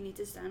moments where you need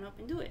to stand up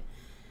and do it.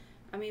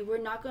 I mean, we're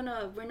not going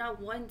to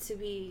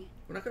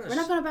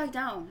back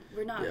down.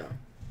 We're not. Yeah.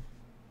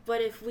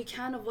 But if we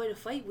can avoid a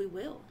fight, we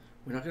will.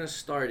 We're not going to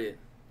start it.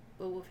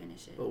 But we'll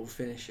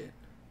finish it.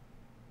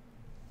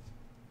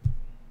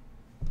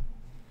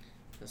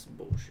 That's some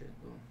bullshit,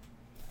 though.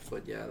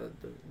 But yeah,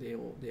 they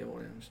owe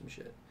him some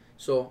shit.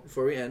 So,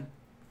 before we end,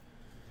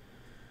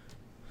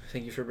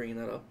 thank you for bringing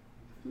that up.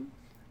 Mm-hmm.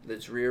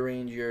 Let's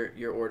rearrange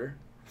your order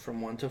from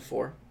 1 to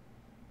 4.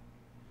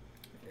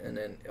 And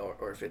then,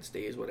 or if it's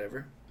days,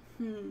 whatever.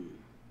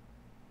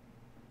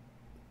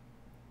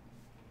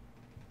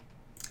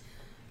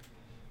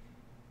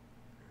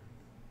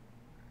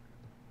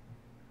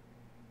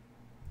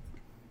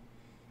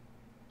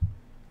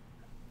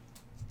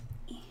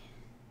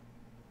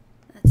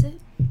 That's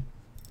it.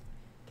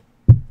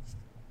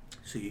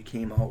 So you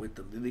came out with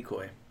the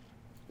Lilikoi.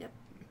 Yep.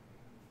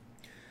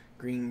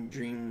 Green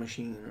Dream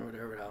Machine or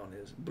whatever that one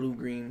is. Blue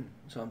green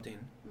something.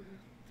 Mm-hmm.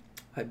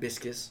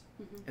 Hibiscus.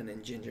 Mm-hmm. And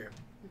then ginger.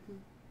 Mm-hmm.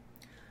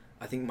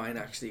 I think mine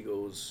actually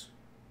goes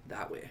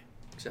that way,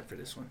 except for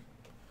this one.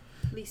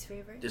 Least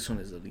favorite? This one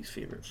is the least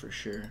favorite for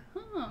sure.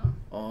 Huh.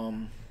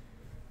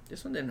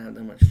 This one didn't have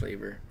that much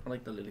flavor. I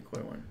like the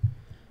Lilikoi one.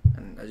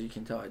 And as you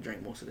can tell, I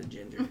drank most of the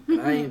ginger.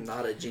 And I am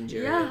not a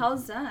ginger. Yeah,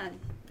 how's that?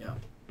 Yeah.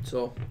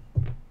 So,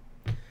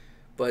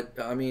 but,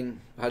 I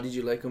mean, how did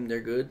you like them?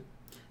 They're good?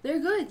 They're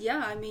good,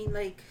 yeah. I mean,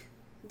 like,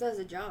 it does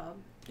a job.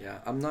 Yeah,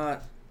 I'm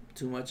not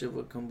too much of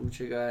a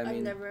kombucha guy.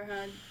 I've never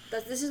had...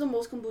 This is the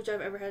most kombucha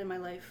I've ever had in my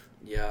life.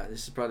 Yeah,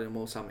 this is probably the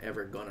most I'm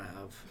ever gonna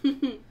have.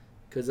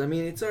 Because, I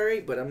mean, it's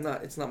alright, but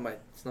it's not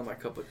my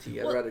cup of tea.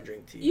 I'd rather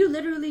drink tea. You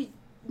literally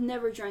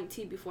never drank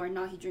tea before, and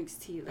now he drinks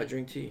tea. Like, I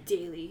drink tea.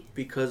 Daily.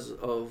 Because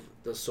of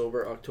the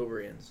sober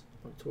Octobrians.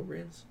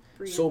 Octobrians?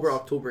 Brians. Sober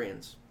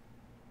Octobrians.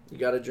 You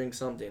gotta drink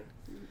something.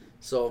 Mm-hmm.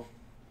 So,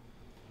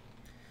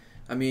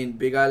 I mean,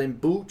 Big Island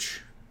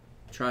Booch.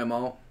 Try them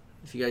out.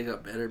 If you guys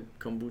got better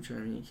kombucha, I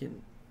mean, you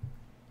can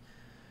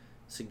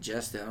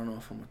suggest it. I don't know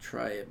if I'm gonna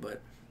try it,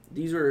 but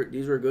these were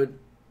good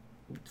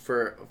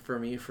for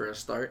me for a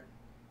start.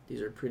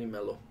 These are pretty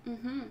mellow.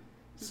 Mm-hmm.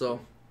 So,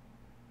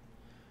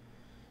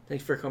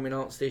 thanks for coming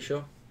out,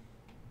 Stacia.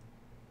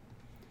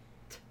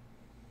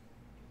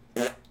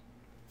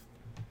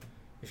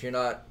 If you're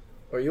not,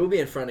 or you'll be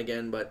in front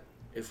again, but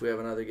if we have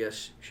another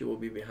guest, she will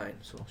be behind.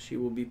 So she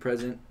will be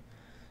present,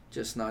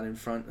 just not in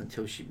front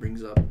until she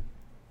brings up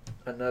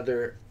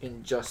another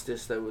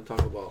injustice that we'll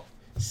talk about.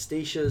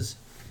 Stacia's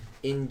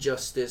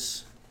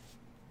injustice.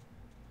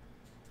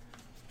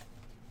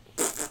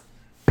 I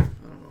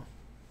don't know.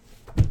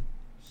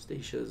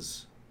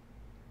 Stacia's.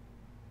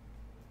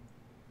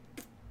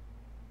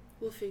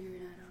 We'll figure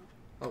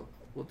that out. Oh,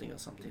 we'll think of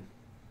something.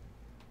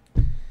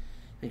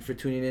 Thanks for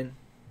tuning in.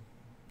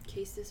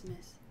 Case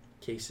dismissed.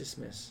 Case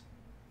dismissed.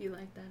 You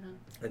like that,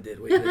 huh? I did.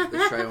 Wait,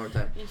 let's try it one more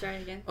time. You try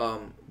it again.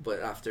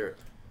 But after.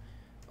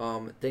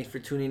 Thanks for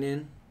tuning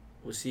in.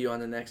 We'll see you on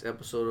the next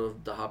episode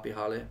of the Happy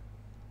Hale.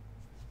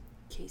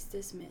 Case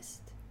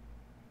dismissed.